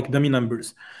those are like dummy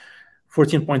numbers.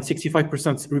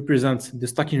 14.65% represents the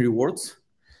stacking rewards.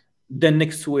 Then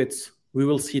next to it, we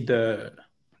will see the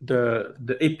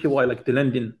APY, like the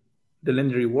lending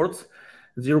rewards,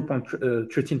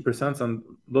 0.13%, and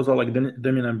those are like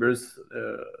dummy numbers.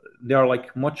 They are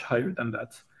like much higher than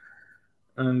that.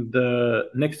 And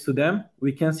next to them,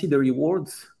 we can see the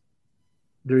rewards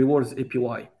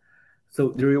APY. So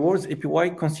the rewards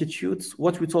APY constitutes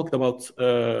what we talked about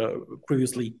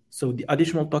previously. So the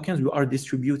additional tokens we are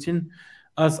distributing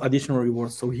as additional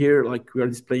rewards. So here, like we are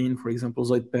displaying, for example,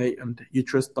 ZoidPay and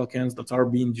UTrust tokens that are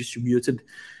being distributed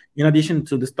in addition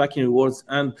to the stacking rewards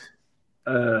and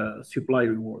supply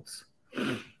rewards.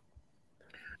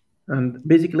 And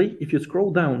basically, if you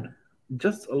scroll down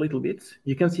just a little bit,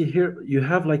 you can see here you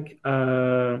have like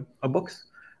a box.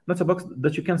 That's a box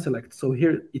that you can select. So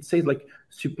here it says like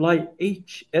supply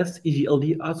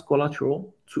HSEGLD as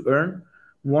collateral to earn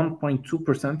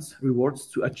 1.2% rewards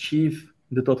to achieve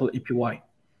the total APY.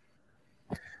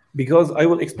 Because I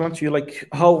will explain to you like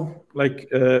how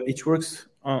it works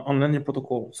on lending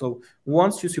protocol. So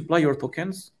once you supply your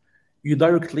tokens, you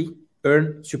directly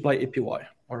earn supply APY.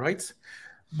 All right.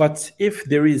 But if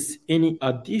there is any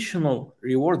additional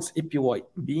rewards APY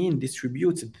being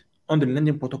distributed on the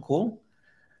lending protocol,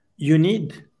 you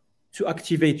need to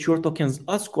activate your tokens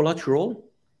as collateral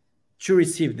to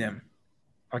receive them.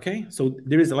 Okay, so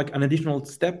there is like an additional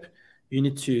step you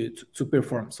need to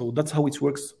perform. So that's how it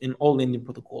works in all lending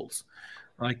protocols.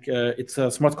 Like it's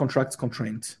a smart contracts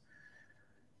constraint.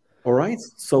 All right,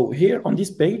 so here on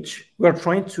this page, we are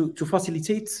trying to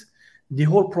facilitate the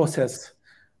whole process.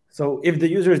 So if the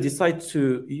users decide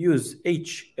to use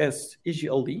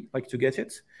HSEGLD, like to get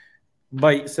it,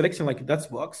 by selecting like that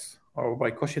box or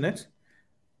by caution it,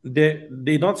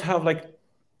 they don't have like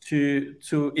to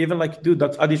even like do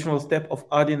that additional step of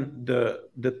adding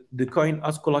the coin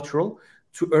as collateral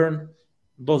to earn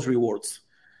those rewards.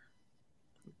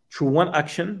 Through one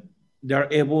action, they are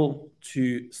able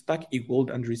to stack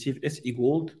e-gold and receive SE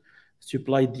gold,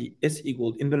 supply the SE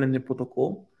gold in the lending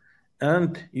protocol,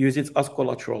 and use it as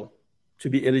collateral to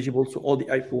be eligible to all the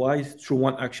APYs through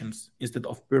one actions instead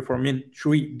of performing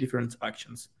 3 different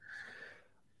actions.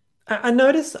 I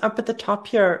notice up at the top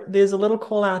here, there's a little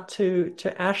call out to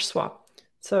Ash Swap.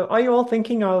 So are you all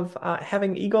thinking of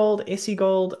having e-gold, SE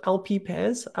gold, LP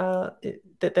pairs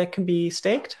that can be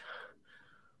staked?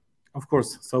 Of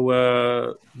course.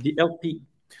 So the LP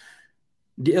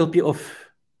of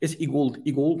SE gold,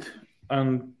 e-gold,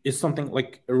 is something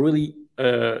like really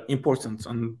important.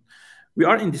 And we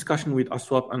are in discussion with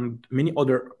ASWAP and many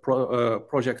other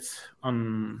projects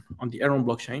on the Atom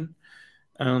blockchain.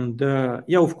 And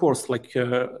yeah, of course, like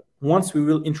once we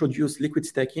will introduce liquid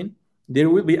staking, there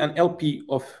will be an LP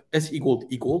of SE Gold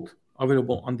E-Gold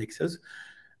available on DEXs,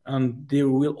 and there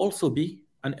will also be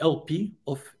an LP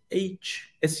of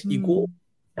HSE Gold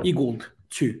E-Gold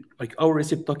too, like our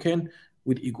receipt token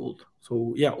with E-Gold.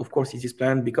 So yeah, of course it is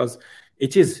planned because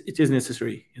it is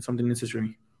necessary. It's something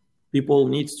necessary. People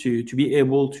need to be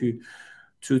able to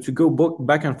go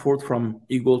back and forth from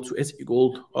E-Gold to SE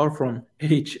Gold or from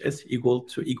HSE Gold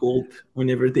to E-Gold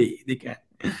whenever they can.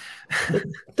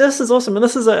 This is awesome, and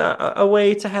this is a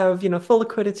way to have full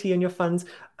liquidity in your funds.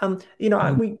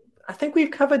 I think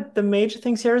we've covered the major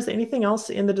things here. Is there anything else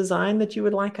in the design that you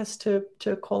would like us to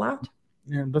call out?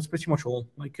 Yeah, that's pretty much all.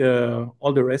 Like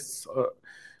all the rest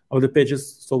of the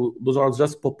pages. So those are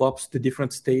just pop-ups, the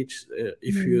different stage.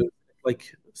 If you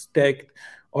like stacked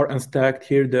or unstacked,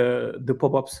 here the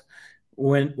pop-ups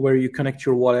where you connect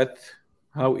your wallet,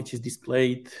 how it is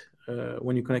displayed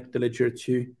when you connect the ledger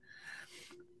to.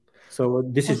 So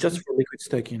this is just for liquid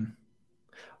staking.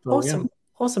 So, awesome. Yeah.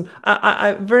 Awesome.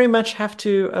 I very much have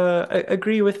to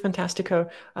agree with Fantastico.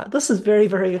 This is very,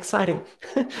 very exciting.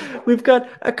 We've got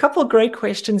a couple great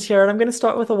questions here, and I'm going to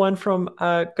start with the one from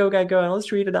Go Guy Go, and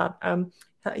let's read it out.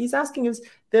 He's asking, is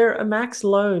there a max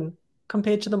loan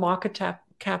compared to the market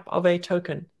cap of a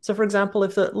token? So, for example,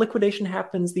 if the liquidation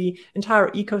happens, the entire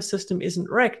ecosystem isn't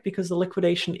wrecked because the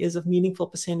liquidation is a meaningful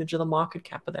percentage of the market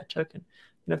cap of that token.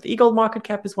 If the e-gold market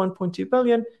cap is 1.2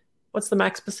 billion, what's the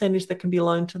max percentage that can be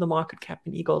loaned to the market cap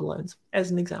in e-gold loans, as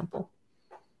an example?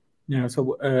 Yeah.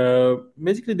 So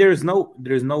basically, there is no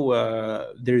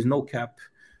cap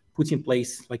put in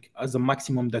place like as a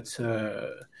maximum that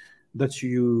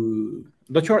you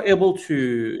are able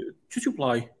to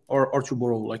supply or to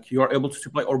borrow. Like you are able to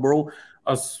supply or borrow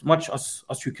as much as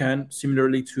you can,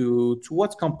 similarly to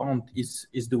what Compound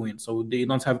is doing. So they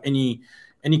don't have any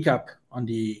cap on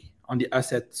the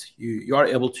assets you are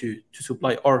able to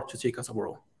supply or to take as a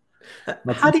borrow.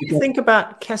 How do you think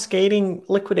about cascading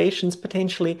liquidations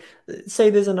potentially? Say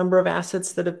there's a number of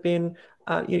assets that have been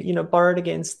borrowed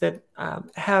against that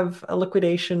have a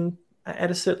liquidation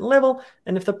at a certain level,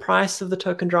 and if the price of the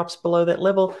token drops below that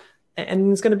level, and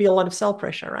there's going to be a lot of sell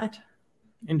pressure, right?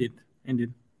 Indeed,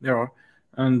 there are.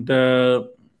 And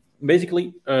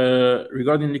basically,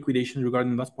 regarding liquidation,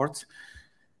 regarding that part,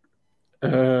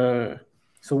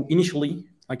 so initially,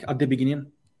 like at the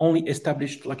beginning, only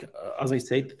established, like as I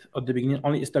said at the beginning,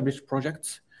 only established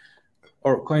projects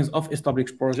or coins of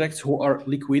established projects who are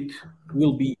liquid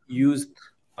will be used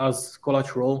as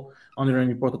collateral on the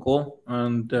Remy protocol,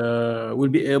 and will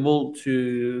be able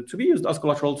to be used as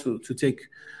collateral to take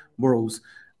borrows.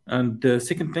 And the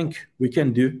second thing we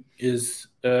can do is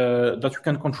that we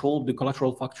can control the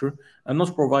collateral factor and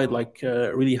not provide like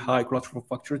really high collateral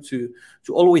factor to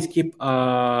always keep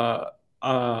a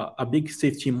big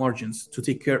safety margins to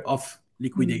take care of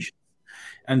liquidation.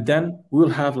 And then we will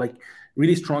have like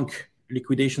really strong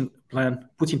liquidation plan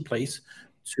put in place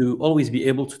to always be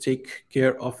able to take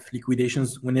care of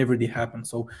liquidations whenever they happen.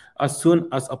 So as soon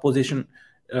as a position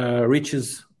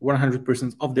reaches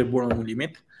 100% of their borrowing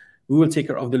limit, we will take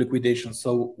care of the liquidation.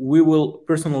 So we will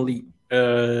personally,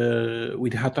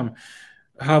 with Hatom,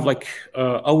 have like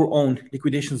our own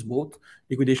liquidation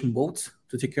boats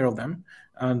to take care of them.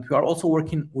 And we are also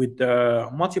working with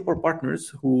multiple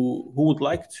partners who would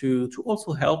like to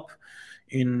also help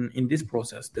in this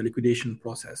process, the liquidation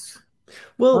process.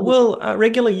 Will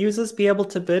regular users be able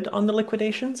to bid on the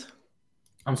liquidations?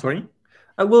 I'm sorry?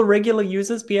 Will regular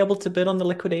users be able to bid on the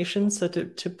liquidations, so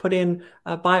to put in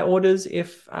buy orders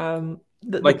if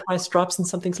the price drops and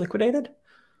something's liquidated?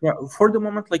 Yeah, for the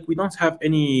moment, like we don't have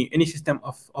any system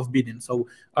of bidding. So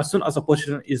as soon as a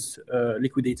position is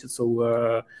liquidated,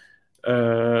 so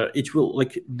it will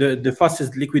like the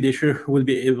fastest liquidator will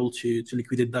be able to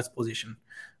liquidate that position.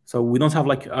 So we don't have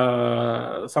like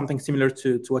something similar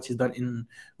to what is done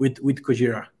with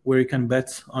Kujira, where you can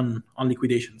bet on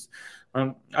liquidations.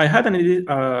 I had an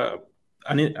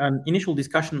initial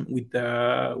discussion with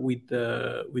their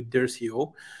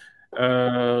CEO.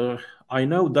 I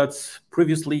know that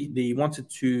previously they wanted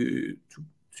to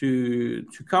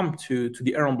come to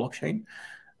the Aeron blockchain,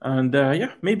 and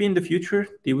maybe in the future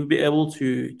they will be able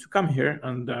to come here,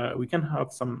 and we can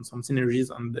have some synergies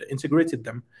and integrate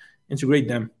them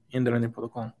in the Render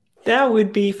protocol. That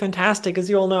would be fantastic. As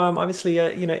you all know, I'm obviously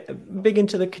big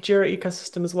into the Kujira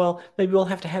ecosystem as well. Maybe we'll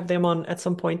have to have them on at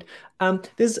some point.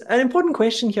 There's an important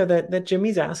question here that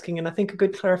Jimmy's asking, and I think a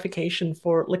good clarification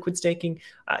for liquid staking.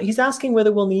 He's asking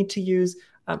whether we'll need to use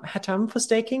Hatom for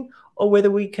staking, or whether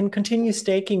we can continue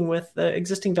staking with the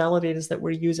existing validators that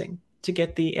we're using to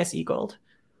get the SE Gold.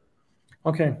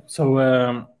 Okay,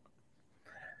 so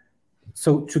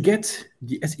to get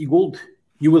the SE Gold,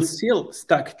 you will still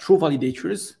stack through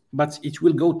validators, but it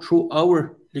will go through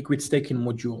our liquid staking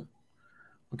module.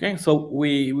 Okay, so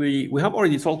we have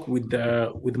already talked with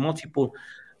multiple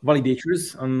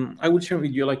validators, and I will share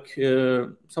with you like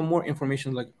some more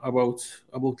information like about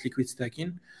liquid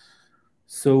stacking.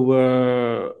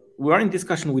 So we are in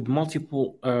discussion with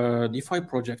multiple DeFi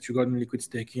projects regarding liquid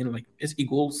staking, like SE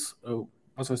Goals.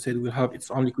 As I said, we'll have its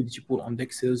own liquidity pool on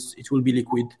DEXs. It will be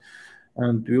liquid,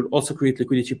 and we will also create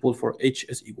liquidity pool for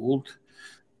HSE Gold,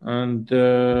 and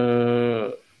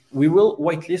we will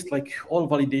whitelist like all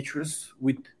validators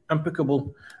with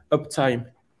impeccable uptime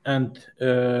and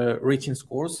rating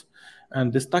scores,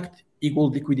 and the stacked equal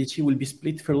liquidity will be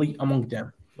split fairly among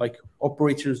them. Like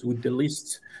operators with the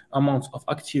least amount of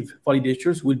active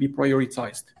validators will be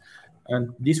prioritized,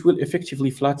 and this will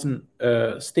effectively flatten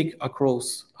stake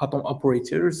across Hatom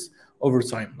operators over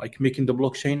time, like making the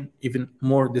blockchain even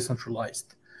more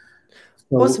decentralized.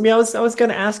 Awesome. Yeah, I was going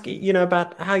to ask,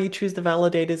 about how you choose the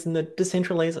validators and the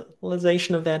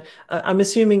decentralization of that. I'm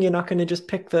assuming you're not going to just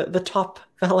pick the top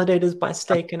validators by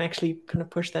stake and actually kind of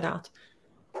push that out.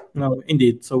 No,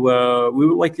 indeed. So we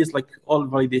will whitelist like all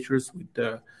validators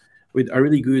with a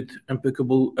really good,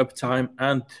 impeccable uptime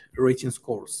and rating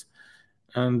scores.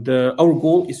 And our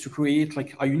goal is to create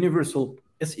like a universal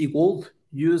SE Gold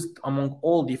used among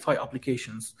all DeFi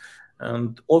applications,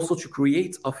 and also to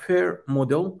create a fair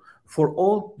model for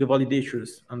all the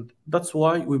validators. And that's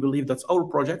why we believe that our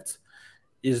project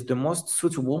is the most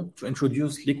suitable to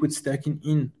introduce liquid stacking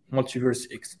in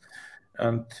MultiversX.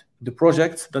 And the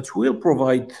project that will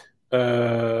provide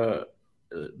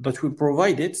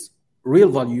it real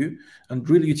value and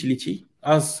real utility,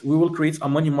 as we will create a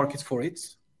money market for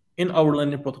it in our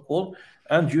lending protocol,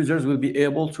 and users will be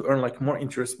able to earn like more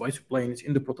interest by supplying it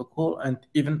in the protocol and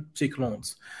even take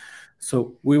loans.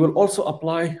 So we will also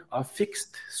apply a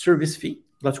fixed service fee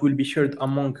that will be shared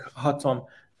among Hatom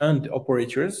and the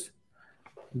operators.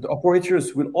 The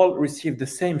operators will all receive the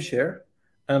same share,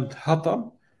 and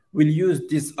Hatom will use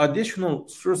this additional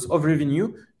source of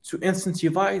revenue to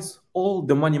incentivize all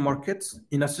the money markets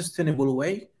in a sustainable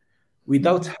way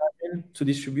without having to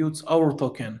distribute our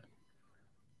token.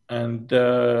 And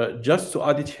just to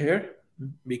add it here,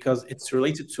 because it's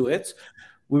related to it,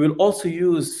 we will also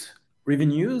use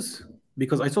revenues,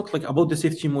 because I talked like about the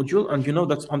safety module, and you know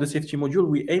that on the safety module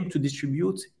we aim to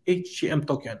distribute HGM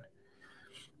token.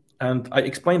 And I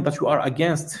explained that we are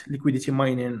against liquidity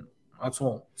mining at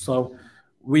all. So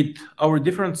with our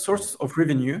different sources of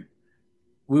revenue,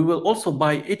 we will also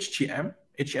buy HGM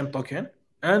token,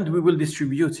 and we will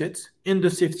distribute it in the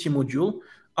safety module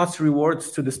as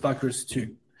rewards to the stackers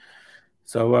too.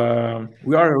 So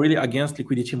we are really against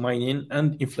liquidity mining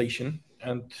and inflation.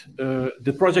 And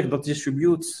the project that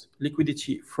distributes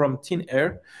liquidity from thin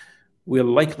air will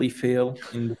likely fail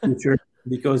in the future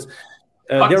because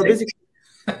they are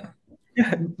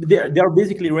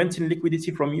basically renting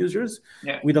liquidity from users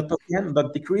with a token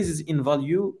that decreases in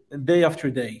value day after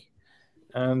day.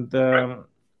 And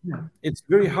it's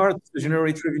very hard to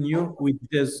generate revenue with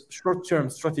these short-term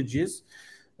strategies.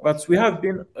 But we have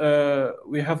been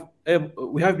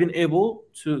able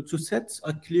to set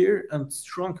a clear and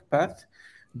strong path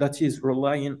that is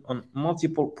relying on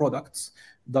multiple products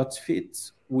that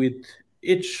fit with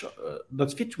each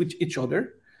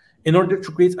other in order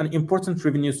to create an important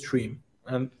revenue stream,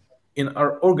 and in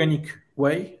our organic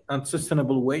way and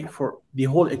sustainable way for the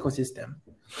whole ecosystem.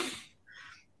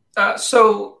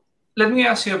 So let me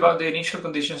ask you about the initial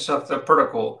conditions of the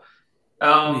protocol.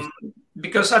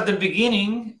 Because at the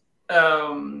beginning,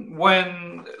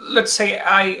 when, let's say,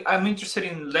 I'm interested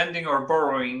in lending or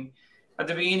borrowing, at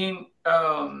the beginning,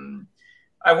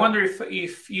 I wonder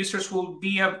if users will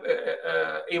be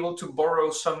able to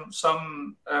borrow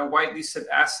some whitelisted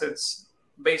assets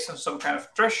based on some kind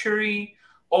of treasury,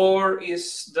 or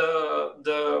is the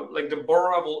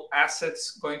borrowable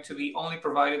assets going to be only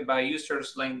provided by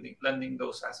users lending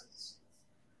those assets?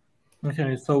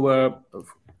 Okay, so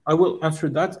I will answer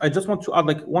that. I just want to add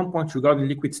like one point regarding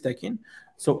liquid staking.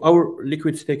 So our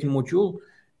liquid staking module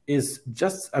is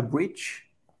just a bridge,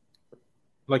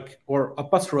 or a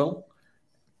passerelle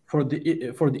for the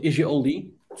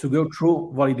EGLD to go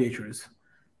through validators,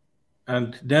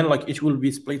 and then it will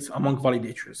be split among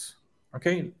validators.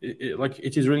 Okay,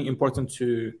 it is really important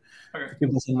to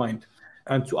keep this in mind.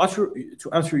 And to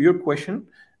answer your question,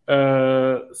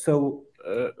 so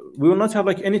we will not have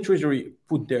any treasury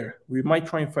put there. We might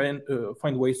try and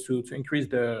find ways to increase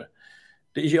the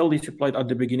EGLD supplied at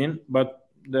the beginning, but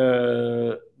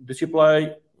the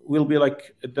supply will be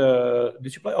the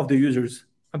supply of the users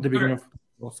at the beginning.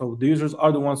 So the users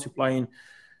are the ones supplying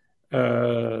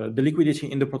the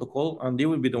liquidity in the protocol, and they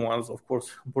will be the ones, of course,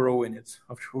 borrowing it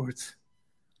afterwards.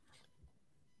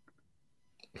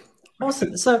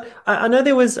 Awesome. So I know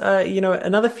there was,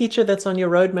 another feature that's on your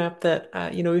roadmap that,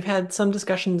 we've had some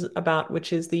discussions about,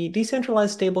 which is the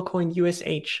decentralized stablecoin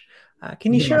USH.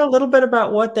 Can you share a little bit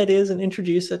about what that is and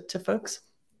introduce it to folks?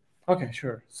 Okay,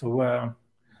 sure. So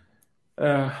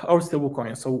our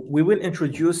stablecoin. So we will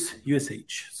introduce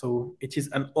USH. So it is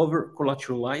an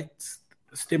over-collateralized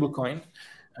stablecoin,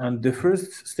 and the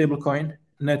first stablecoin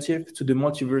native to the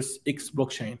MultiversX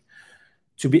blockchain.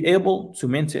 To be able to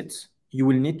mint it, you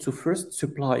will need to first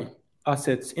supply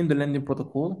assets in the lending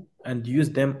protocol and use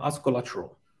them as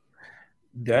collateral.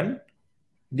 Then,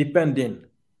 depending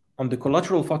on the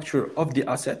collateral factor of the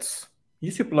assets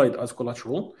you supplied as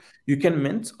collateral, you can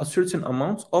mint a certain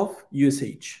amount of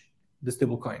USH, the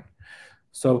stablecoin.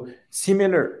 So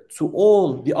similar to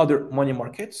all the other money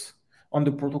markets on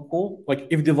the protocol, like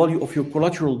if the value of your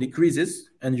collateral decreases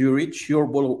and you reach your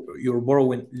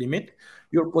borrowing limit,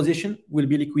 your position will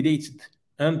be liquidated,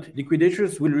 and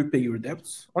liquidators will repay your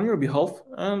debts on your behalf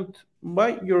and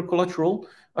buy your collateral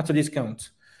at a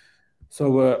discount.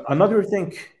 So another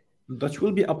thing that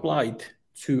will be applied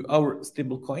to our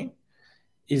stablecoin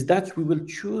is that we will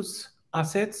choose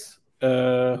assets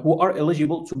who are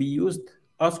eligible to be used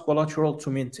as collateral to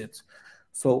mint it.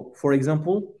 So, for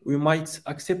example, we might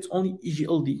accept only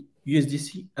EGLD,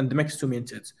 USDC, and MEX to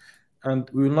mint it. And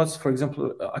we will not, for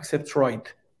example, accept RIDE,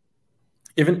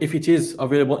 even if it is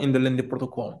available in the lending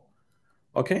protocol.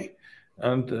 Okay?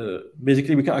 And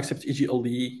basically, we can accept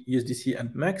EGLD, USDC,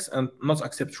 and MEX, and not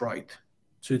accept RIDE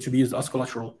to be used as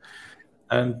collateral.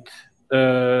 And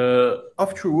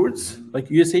afterwards, like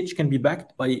USH can be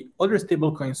backed by other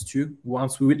stablecoins too.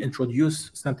 Once we will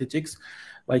introduce synthetics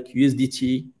like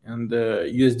USDT and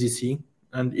USDC,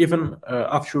 and even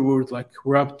afterwards like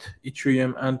wrapped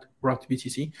Ethereum and wrapped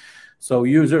BTC. So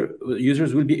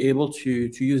users will be able to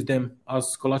use them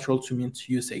as collateral to mint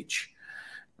USH.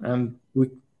 And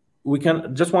we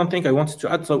can, just one thing I wanted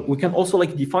to add, so we can also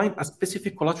like define a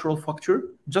specific collateral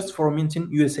factor just for minting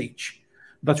USH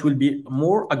that will be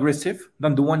more aggressive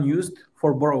than the one used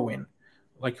for borrowing,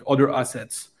 like other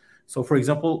assets. So for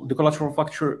example, the collateral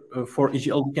factor for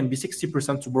EGLD can be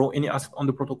 60% to borrow any asset on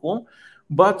the protocol,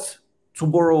 but to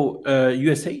borrow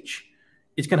USH,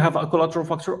 it can have a collateral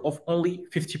factor of only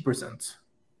 50%.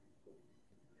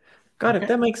 Got it.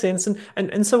 That makes sense.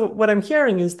 And so what I'm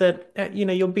hearing is that,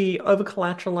 you'll be over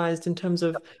collateralized in terms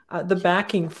of the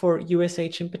backing for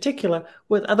USH in particular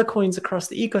with other coins across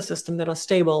the ecosystem that are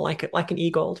stable, like an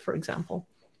eGold, for example.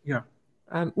 Yeah.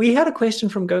 We had a question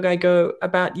from GoGuiGo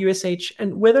about USH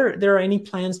and whether there are any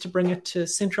plans to bring it to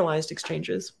centralized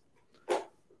exchanges.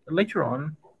 Later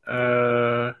on,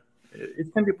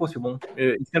 it can be possible.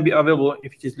 It can be available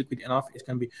if it is liquid enough.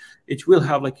 It will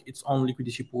have like its own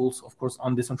liquidity pools, of course,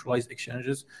 on decentralized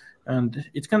exchanges, and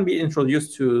it can be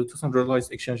introduced to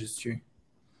centralized exchanges too.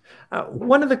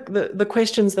 One of the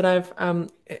questions that I've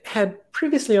had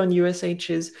previously on USH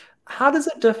is, how does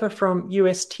it differ from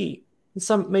UST?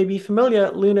 Some may be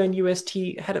familiar, Luna and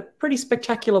UST had a pretty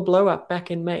spectacular blow up back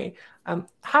in May.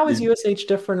 How is USH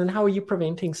different, and how are you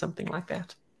preventing something like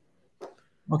that?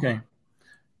 Okay.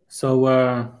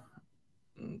 So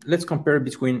let's compare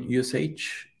between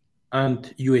USH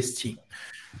and UST.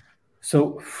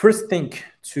 So first thing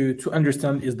to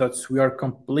understand is that we are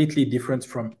completely different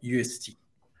from UST.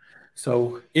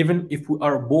 So even if we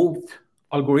are both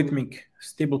algorithmic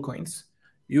stablecoins,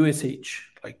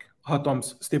 USH, like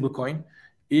Hatom's stablecoin,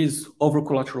 is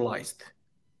over-collateralized.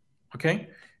 Okay?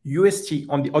 UST,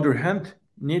 on the other hand,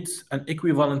 needs an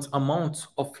equivalent amount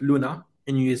of Luna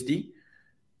in USD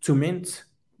to mint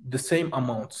the same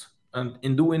amount. And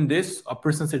in doing this, a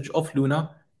percentage of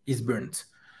Luna is burned.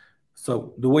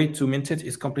 So the way to mint it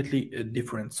is completely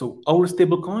different. So our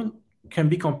stablecoin can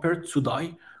be compared to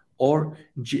DAI or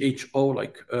GHO,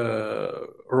 like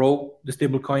RO, the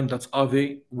stablecoin that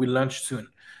Aave will launch soon.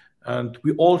 And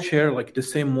we all share like the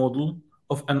same model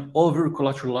of an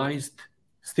over-collateralized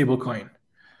stablecoin.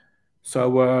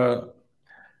 So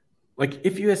like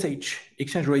if USH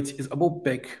exchange rate is above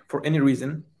peg for any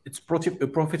reason, it's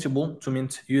profitable to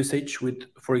mint USH with,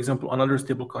 for example, another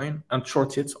stablecoin and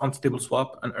short it on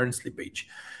StableSwap and earn slippage.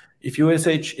 If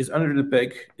USH is under the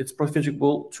peg, it's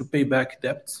profitable to pay back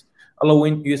debts,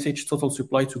 allowing USH total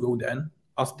supply to go down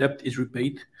as debt is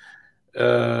repaid,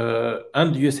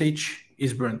 and USH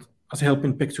is burned as a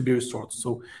helping peg to be restored.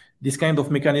 So this kind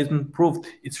of mechanism proved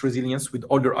its resilience with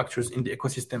other actors in the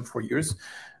ecosystem for years,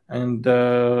 and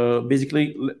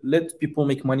basically let people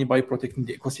make money by protecting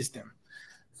the ecosystem.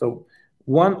 So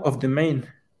one of the main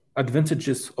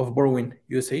advantages of borrowing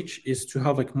USH is to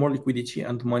have like more liquidity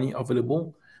and money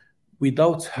available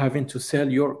without having to sell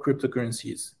your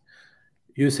cryptocurrencies.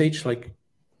 USH like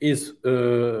is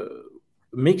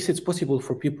makes it possible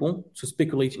for people to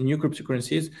speculate in new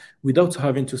cryptocurrencies without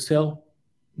having to sell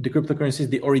the cryptocurrencies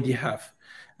they already have.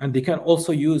 And they can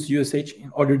also use USH in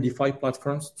other DeFi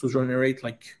platforms to generate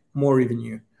like more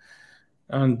revenue.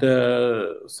 And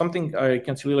something I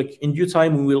can tell you, like in due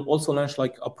time, we will also launch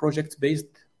like a project based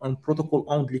on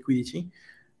protocol-owned liquidity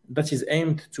that is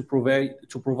aimed to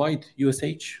provide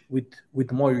USH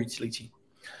with more utility.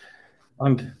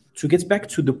 And to get back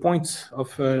to the point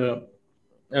of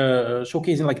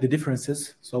showcasing like the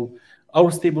differences, so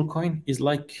our stablecoin is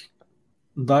like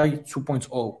DAI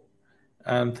 2.0,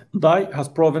 and DAI has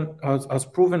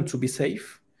proven to be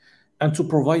safe and to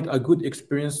provide a good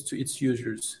experience to its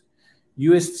users.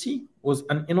 UST was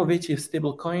an innovative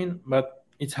stablecoin, but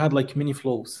it had like many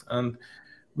flaws, and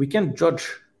we can't judge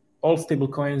all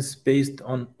stablecoins based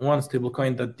on one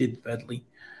stablecoin that did badly.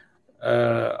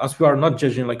 As we are not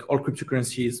judging like all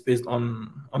cryptocurrencies based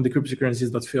on the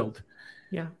cryptocurrencies that failed.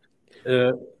 Yeah.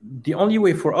 The only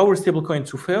way for our stablecoin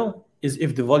to fail is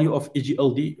if the value of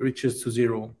EGLD reaches to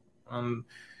zero.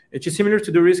 It is similar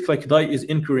to the risk like DAI is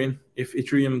incurring if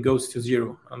Ethereum goes to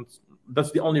zero, and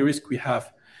that's the only risk we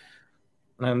have.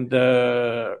 And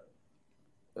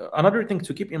another thing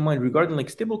to keep in mind regarding like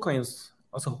stablecoins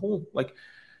as a whole, like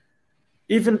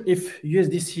even if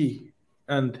USDC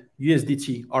and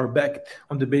USDT are backed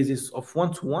on the basis of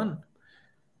one-to-one,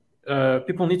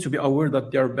 people need to be aware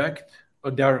that they are backed,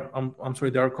 or they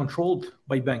are controlled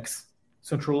by banks,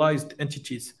 centralized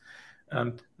entities,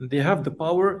 and they have the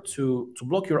power to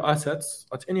block your assets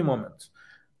at any moment.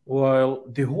 While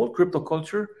the whole crypto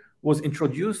culture was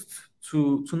introduced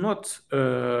to not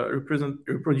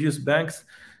reproduce banks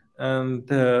and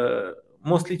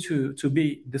mostly to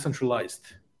be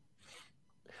decentralized.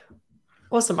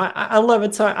 Awesome. I love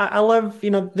it. So I love,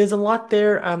 there's a lot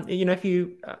there. If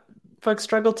you folks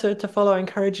struggle to follow, I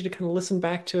encourage you to kind of listen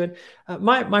back to it.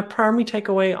 My primary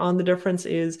takeaway on the difference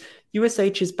is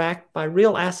USH is backed by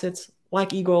real assets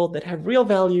like eGold that have real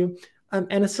value,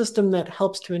 and a system that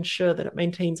helps to ensure that it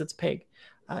maintains its peg.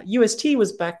 UST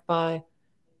was backed by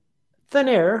thin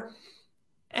air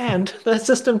and the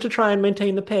system to try and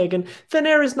maintain the peg. And thin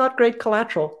air is not great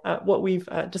collateral, what we've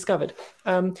discovered.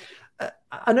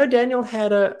 I know Daniel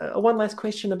had a one last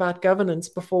question about governance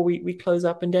before we close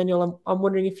up. And Daniel, I'm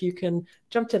wondering if you can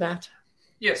jump to that.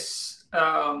 Yes.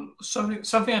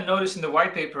 Something I noticed in the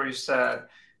white paper is that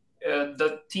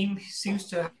the team seems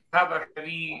to have a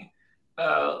heavy,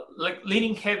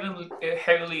 leaning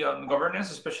heavily on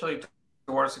governance, especially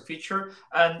towards the future.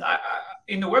 And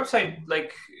in the website,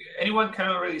 like anyone can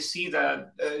already see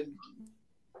that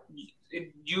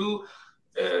you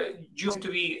seem to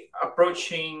be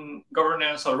approaching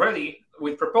governance already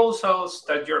with proposals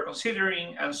that you're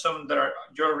considering and some that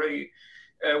you're already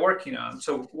working on.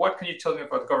 So what can you tell me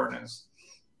about governance?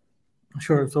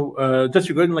 Sure. So just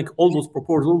regarding like all those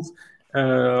proposals,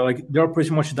 like they are pretty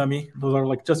much dummy. Those are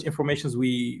like just informations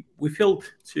we filled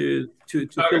to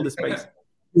fill the space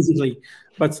physically.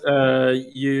 But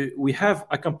we have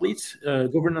a complete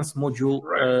governance module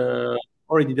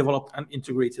already developed and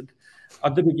integrated.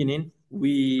 At the beginning,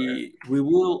 we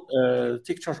will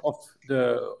take charge of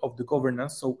the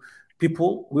governance. So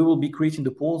we will be creating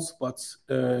the pools, but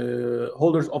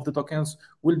holders of the tokens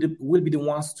will be the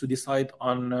ones to decide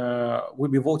on, will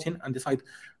be voting and decide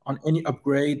on any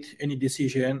upgrade, any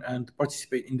decision, and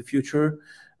participate in the future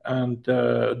and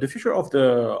the future of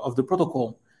the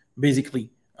protocol,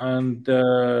 basically. And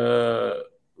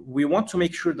we want to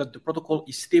make sure that the protocol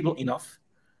is stable enough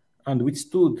and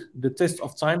withstood the test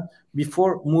of time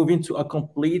before moving to a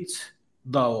complete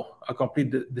DAO, a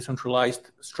complete decentralized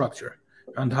structure,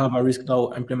 and have a risk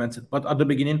DAO implemented. But at the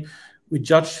beginning, we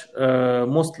judge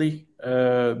mostly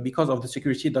because of the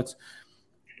security that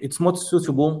it's not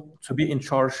suitable to be in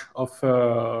charge of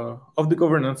the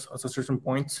governance at a certain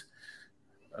point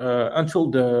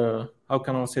until how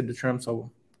can I say the term?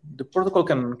 So the protocol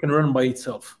can run by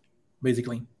itself,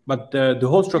 basically. But the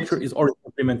whole structure is already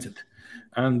implemented,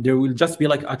 and there will just be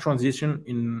like a transition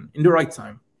in the right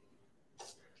time.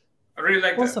 I really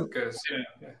like awesome. that because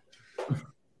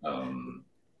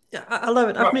yeah, I love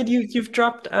it. Ahmed, you've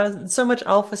dropped so much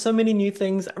alpha, so many new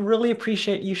things. I really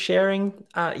appreciate you sharing,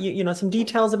 some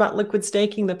details about liquid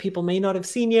staking that people may not have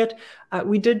seen yet.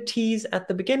 We did tease at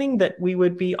the beginning that we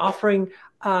would be offering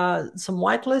some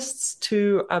whitelists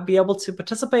to be able to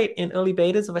participate in early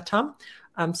betas of Hatom.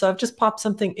 So I've just popped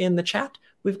something in the chat.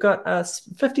 We've got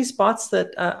 50 spots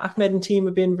that Ahmed and team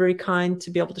have been very kind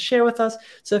to be able to share with us.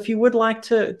 So if you would like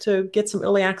to get some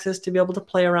early access to be able to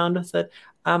play around with it,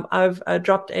 I've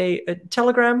dropped a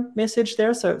Telegram message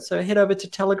there. So head over to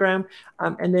Telegram,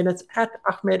 and then it's at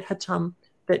Ahmed Hatom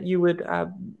that you would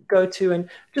go to and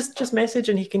just message,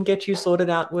 and he can get you sorted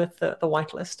out with the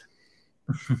whitelist.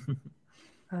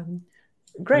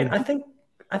 Great. Yeah.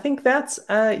 I think that's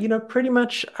pretty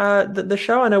much the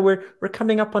show. I know we're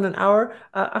coming up on an hour.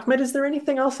 Ahmed, is there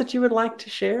anything else that you would like to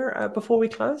share before we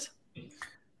close?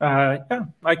 Yeah,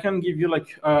 I can give you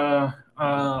like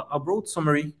a broad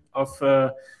summary of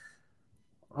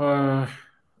our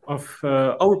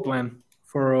plan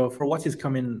for what is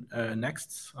coming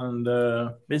next, and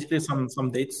basically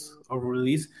some dates of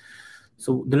release.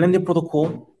 So the lending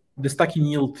protocol, the stacking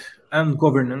yield, and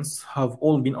governance have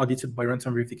all been audited by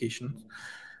runtime verification.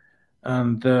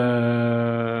 And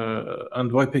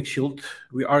YPEG Shield,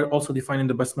 we are also defining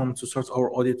the best moment to start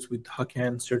our audits with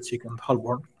Haken, Certic, and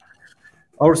Halborn.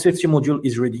 Our safety module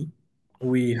is ready.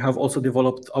 We have also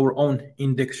developed our own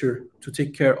indexer to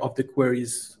take care of the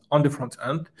queries on the front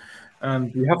end.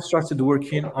 And we have started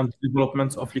working on the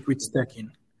development of liquid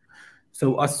stacking.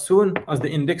 So as soon as the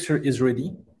indexer is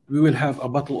ready, we will have a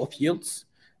battle of yields,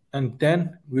 and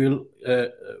then we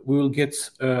will get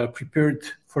prepared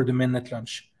for the mainnet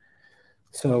launch.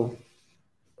 So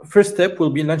first step will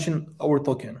be launching our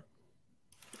token.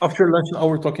 After launching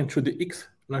our token through the X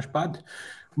launchpad,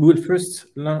 we will first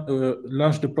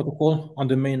launch the protocol on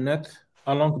the mainnet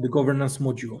along the governance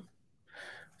module.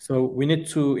 So we need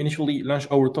to initially launch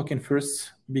our token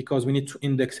first because we need to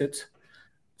index it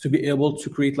to be able to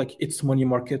create like its money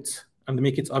market and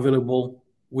make it available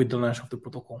with the launch of the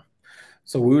protocol.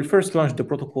 So we will first launch the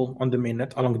protocol on the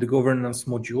mainnet along the governance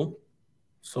module.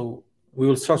 So we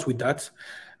will start with that.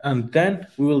 And then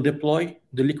we will deploy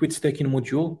the liquid staking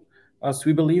module, as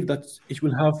we believe that it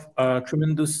will have a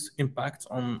tremendous impact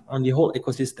on the whole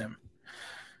ecosystem.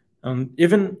 And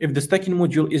even if the staking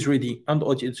module is ready and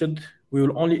audited, we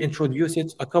will only introduce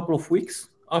it a couple of weeks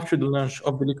after the launch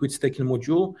of the liquid staking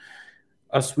module,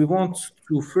 as we want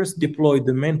to first deploy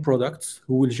the main products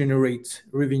who will generate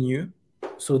revenue,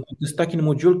 so that the stacking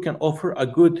module can offer a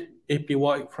good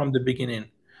APY from the beginning.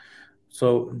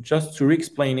 So just to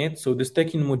re-explain it, so the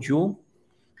staking module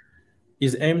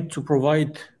is aimed to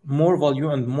provide more value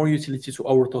and more utility to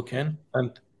our token,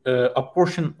 and a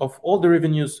portion of all the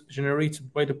revenues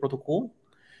generated by the protocol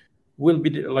will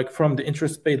be like from the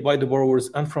interest paid by the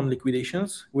borrowers and from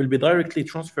liquidations will be directly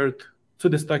transferred to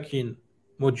the stacking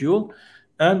module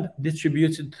and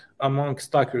distributed among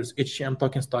stackers, HTM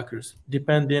token stackers,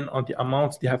 depending on the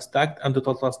amounts they have stacked and the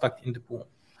total stacked in the pool.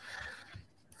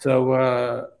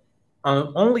 So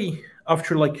only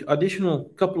after like additional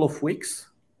couple of weeks,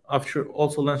 after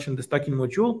also launching the stacking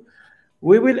module,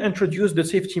 we will introduce the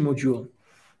safety module.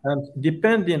 And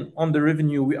depending on the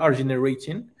revenue we are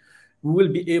generating, we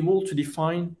will be able to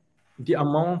define the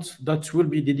amount that will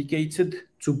be dedicated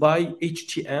to buy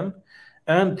HTM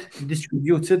and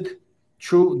distributed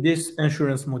through this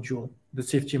insurance module, the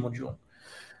safety module.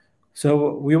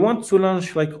 So we want to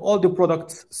launch like all the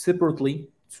products separately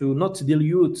to not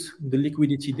dilute the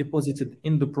liquidity deposited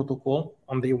in the protocol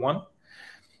on day one,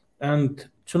 and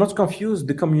to not confuse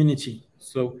the community.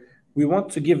 So we want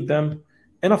to give them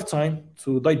enough time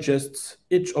to digest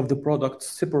each of the products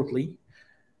separately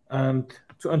and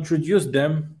to introduce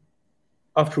them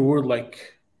afterward,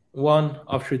 like one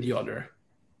after the other.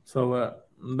 So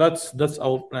that's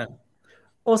our plan.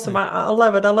 Awesome. I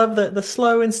love it. I love the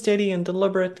slow and steady and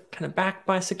deliberate, kind of backed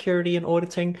by security and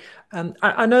auditing.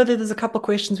 I know that there's a couple of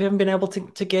questions we haven't been able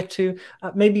to get to.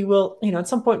 Maybe we'll, at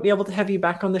some point be able to have you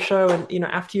back on the show and,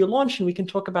 after you launch, and we can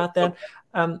talk about that.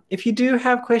 If you do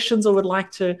have questions or would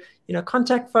like to,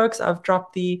 contact folks, I've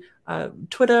dropped the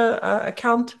Twitter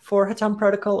account for Hatom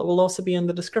Protocol. It will also be in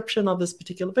the description of this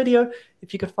particular video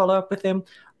if you could follow up with them.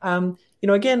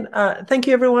 Again, thank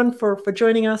you everyone for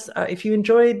joining us. If you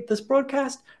enjoyed this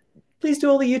broadcast, please do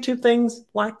all the YouTube things,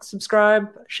 like, subscribe,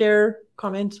 share,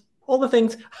 comment, all the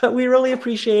things. We really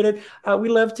appreciate it. We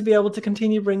love to be able to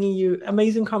continue bringing you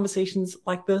amazing conversations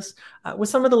like this with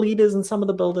some of the leaders and some of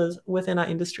the builders within our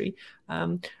industry.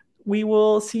 We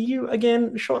will see you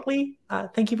again shortly.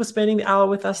 Thank you for spending the hour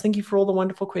with us. Thank you for all the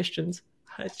wonderful questions.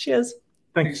 Cheers.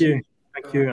 Thank you. Thank you.